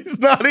God. He's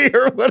not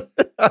here.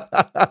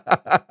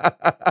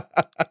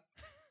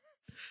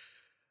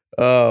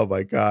 Oh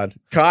my God.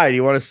 Kai, do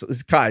you want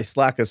to, Kai,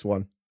 slack us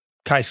one.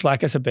 Kai,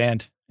 slack us a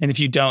band. And if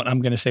you don't,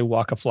 I'm going to say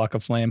Waka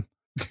Flocka Flame.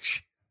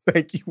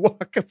 Thank you,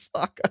 Waka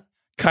Flocka.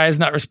 Kai has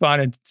not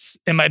responded.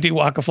 It might be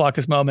Waka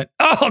Flocka's moment.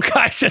 Oh,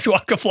 Kai says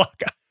Waka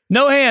Flocka.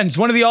 No Hands,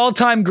 one of the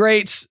all-time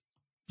greats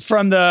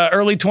from the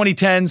early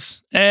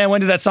 2010s. And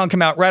when did that song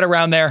come out? Right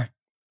around there.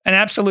 An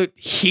absolute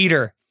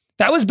heater.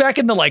 That was back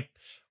in the like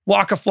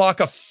Waka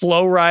Flocka,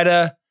 Flow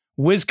Rida,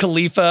 Wiz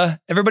Khalifa.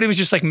 Everybody was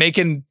just like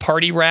making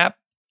party rap.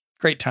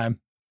 Great time.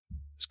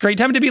 It's a great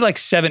time to be like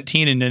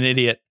 17 and an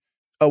idiot.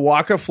 A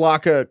Waka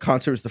Flocka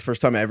concert was the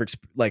first time I ever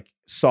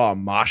saw a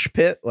mosh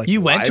pit. Like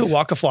you went live. to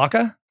Waka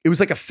Flocka? It was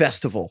like a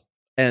festival.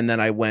 And then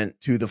I went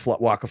to the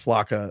Waka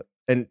Flocka.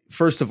 And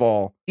first of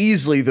all,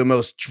 easily the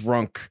most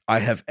drunk I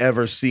have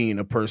ever seen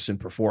a person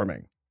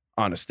performing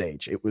on a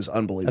stage. It was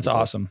unbelievable. That's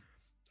awesome.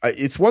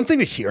 It's one thing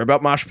to hear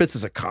about mosh pits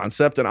as a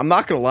concept. And I'm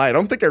not going to lie. I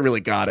don't think I really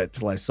got it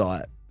till I saw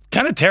it.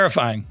 Kind of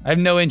terrifying. I have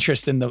no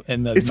interest in the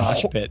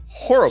mosh pit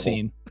horrible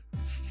scene.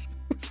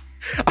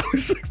 I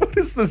was like, what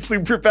is the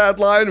super bad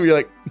line? Where you're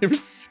like, you ever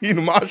seen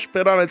a mosh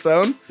pit on its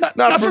own?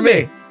 Not for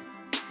me.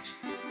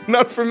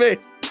 Not for me.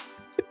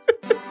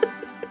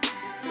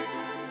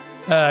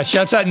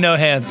 Shouts out No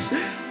Hands.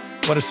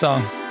 What a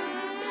song.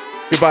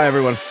 Goodbye,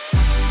 everyone.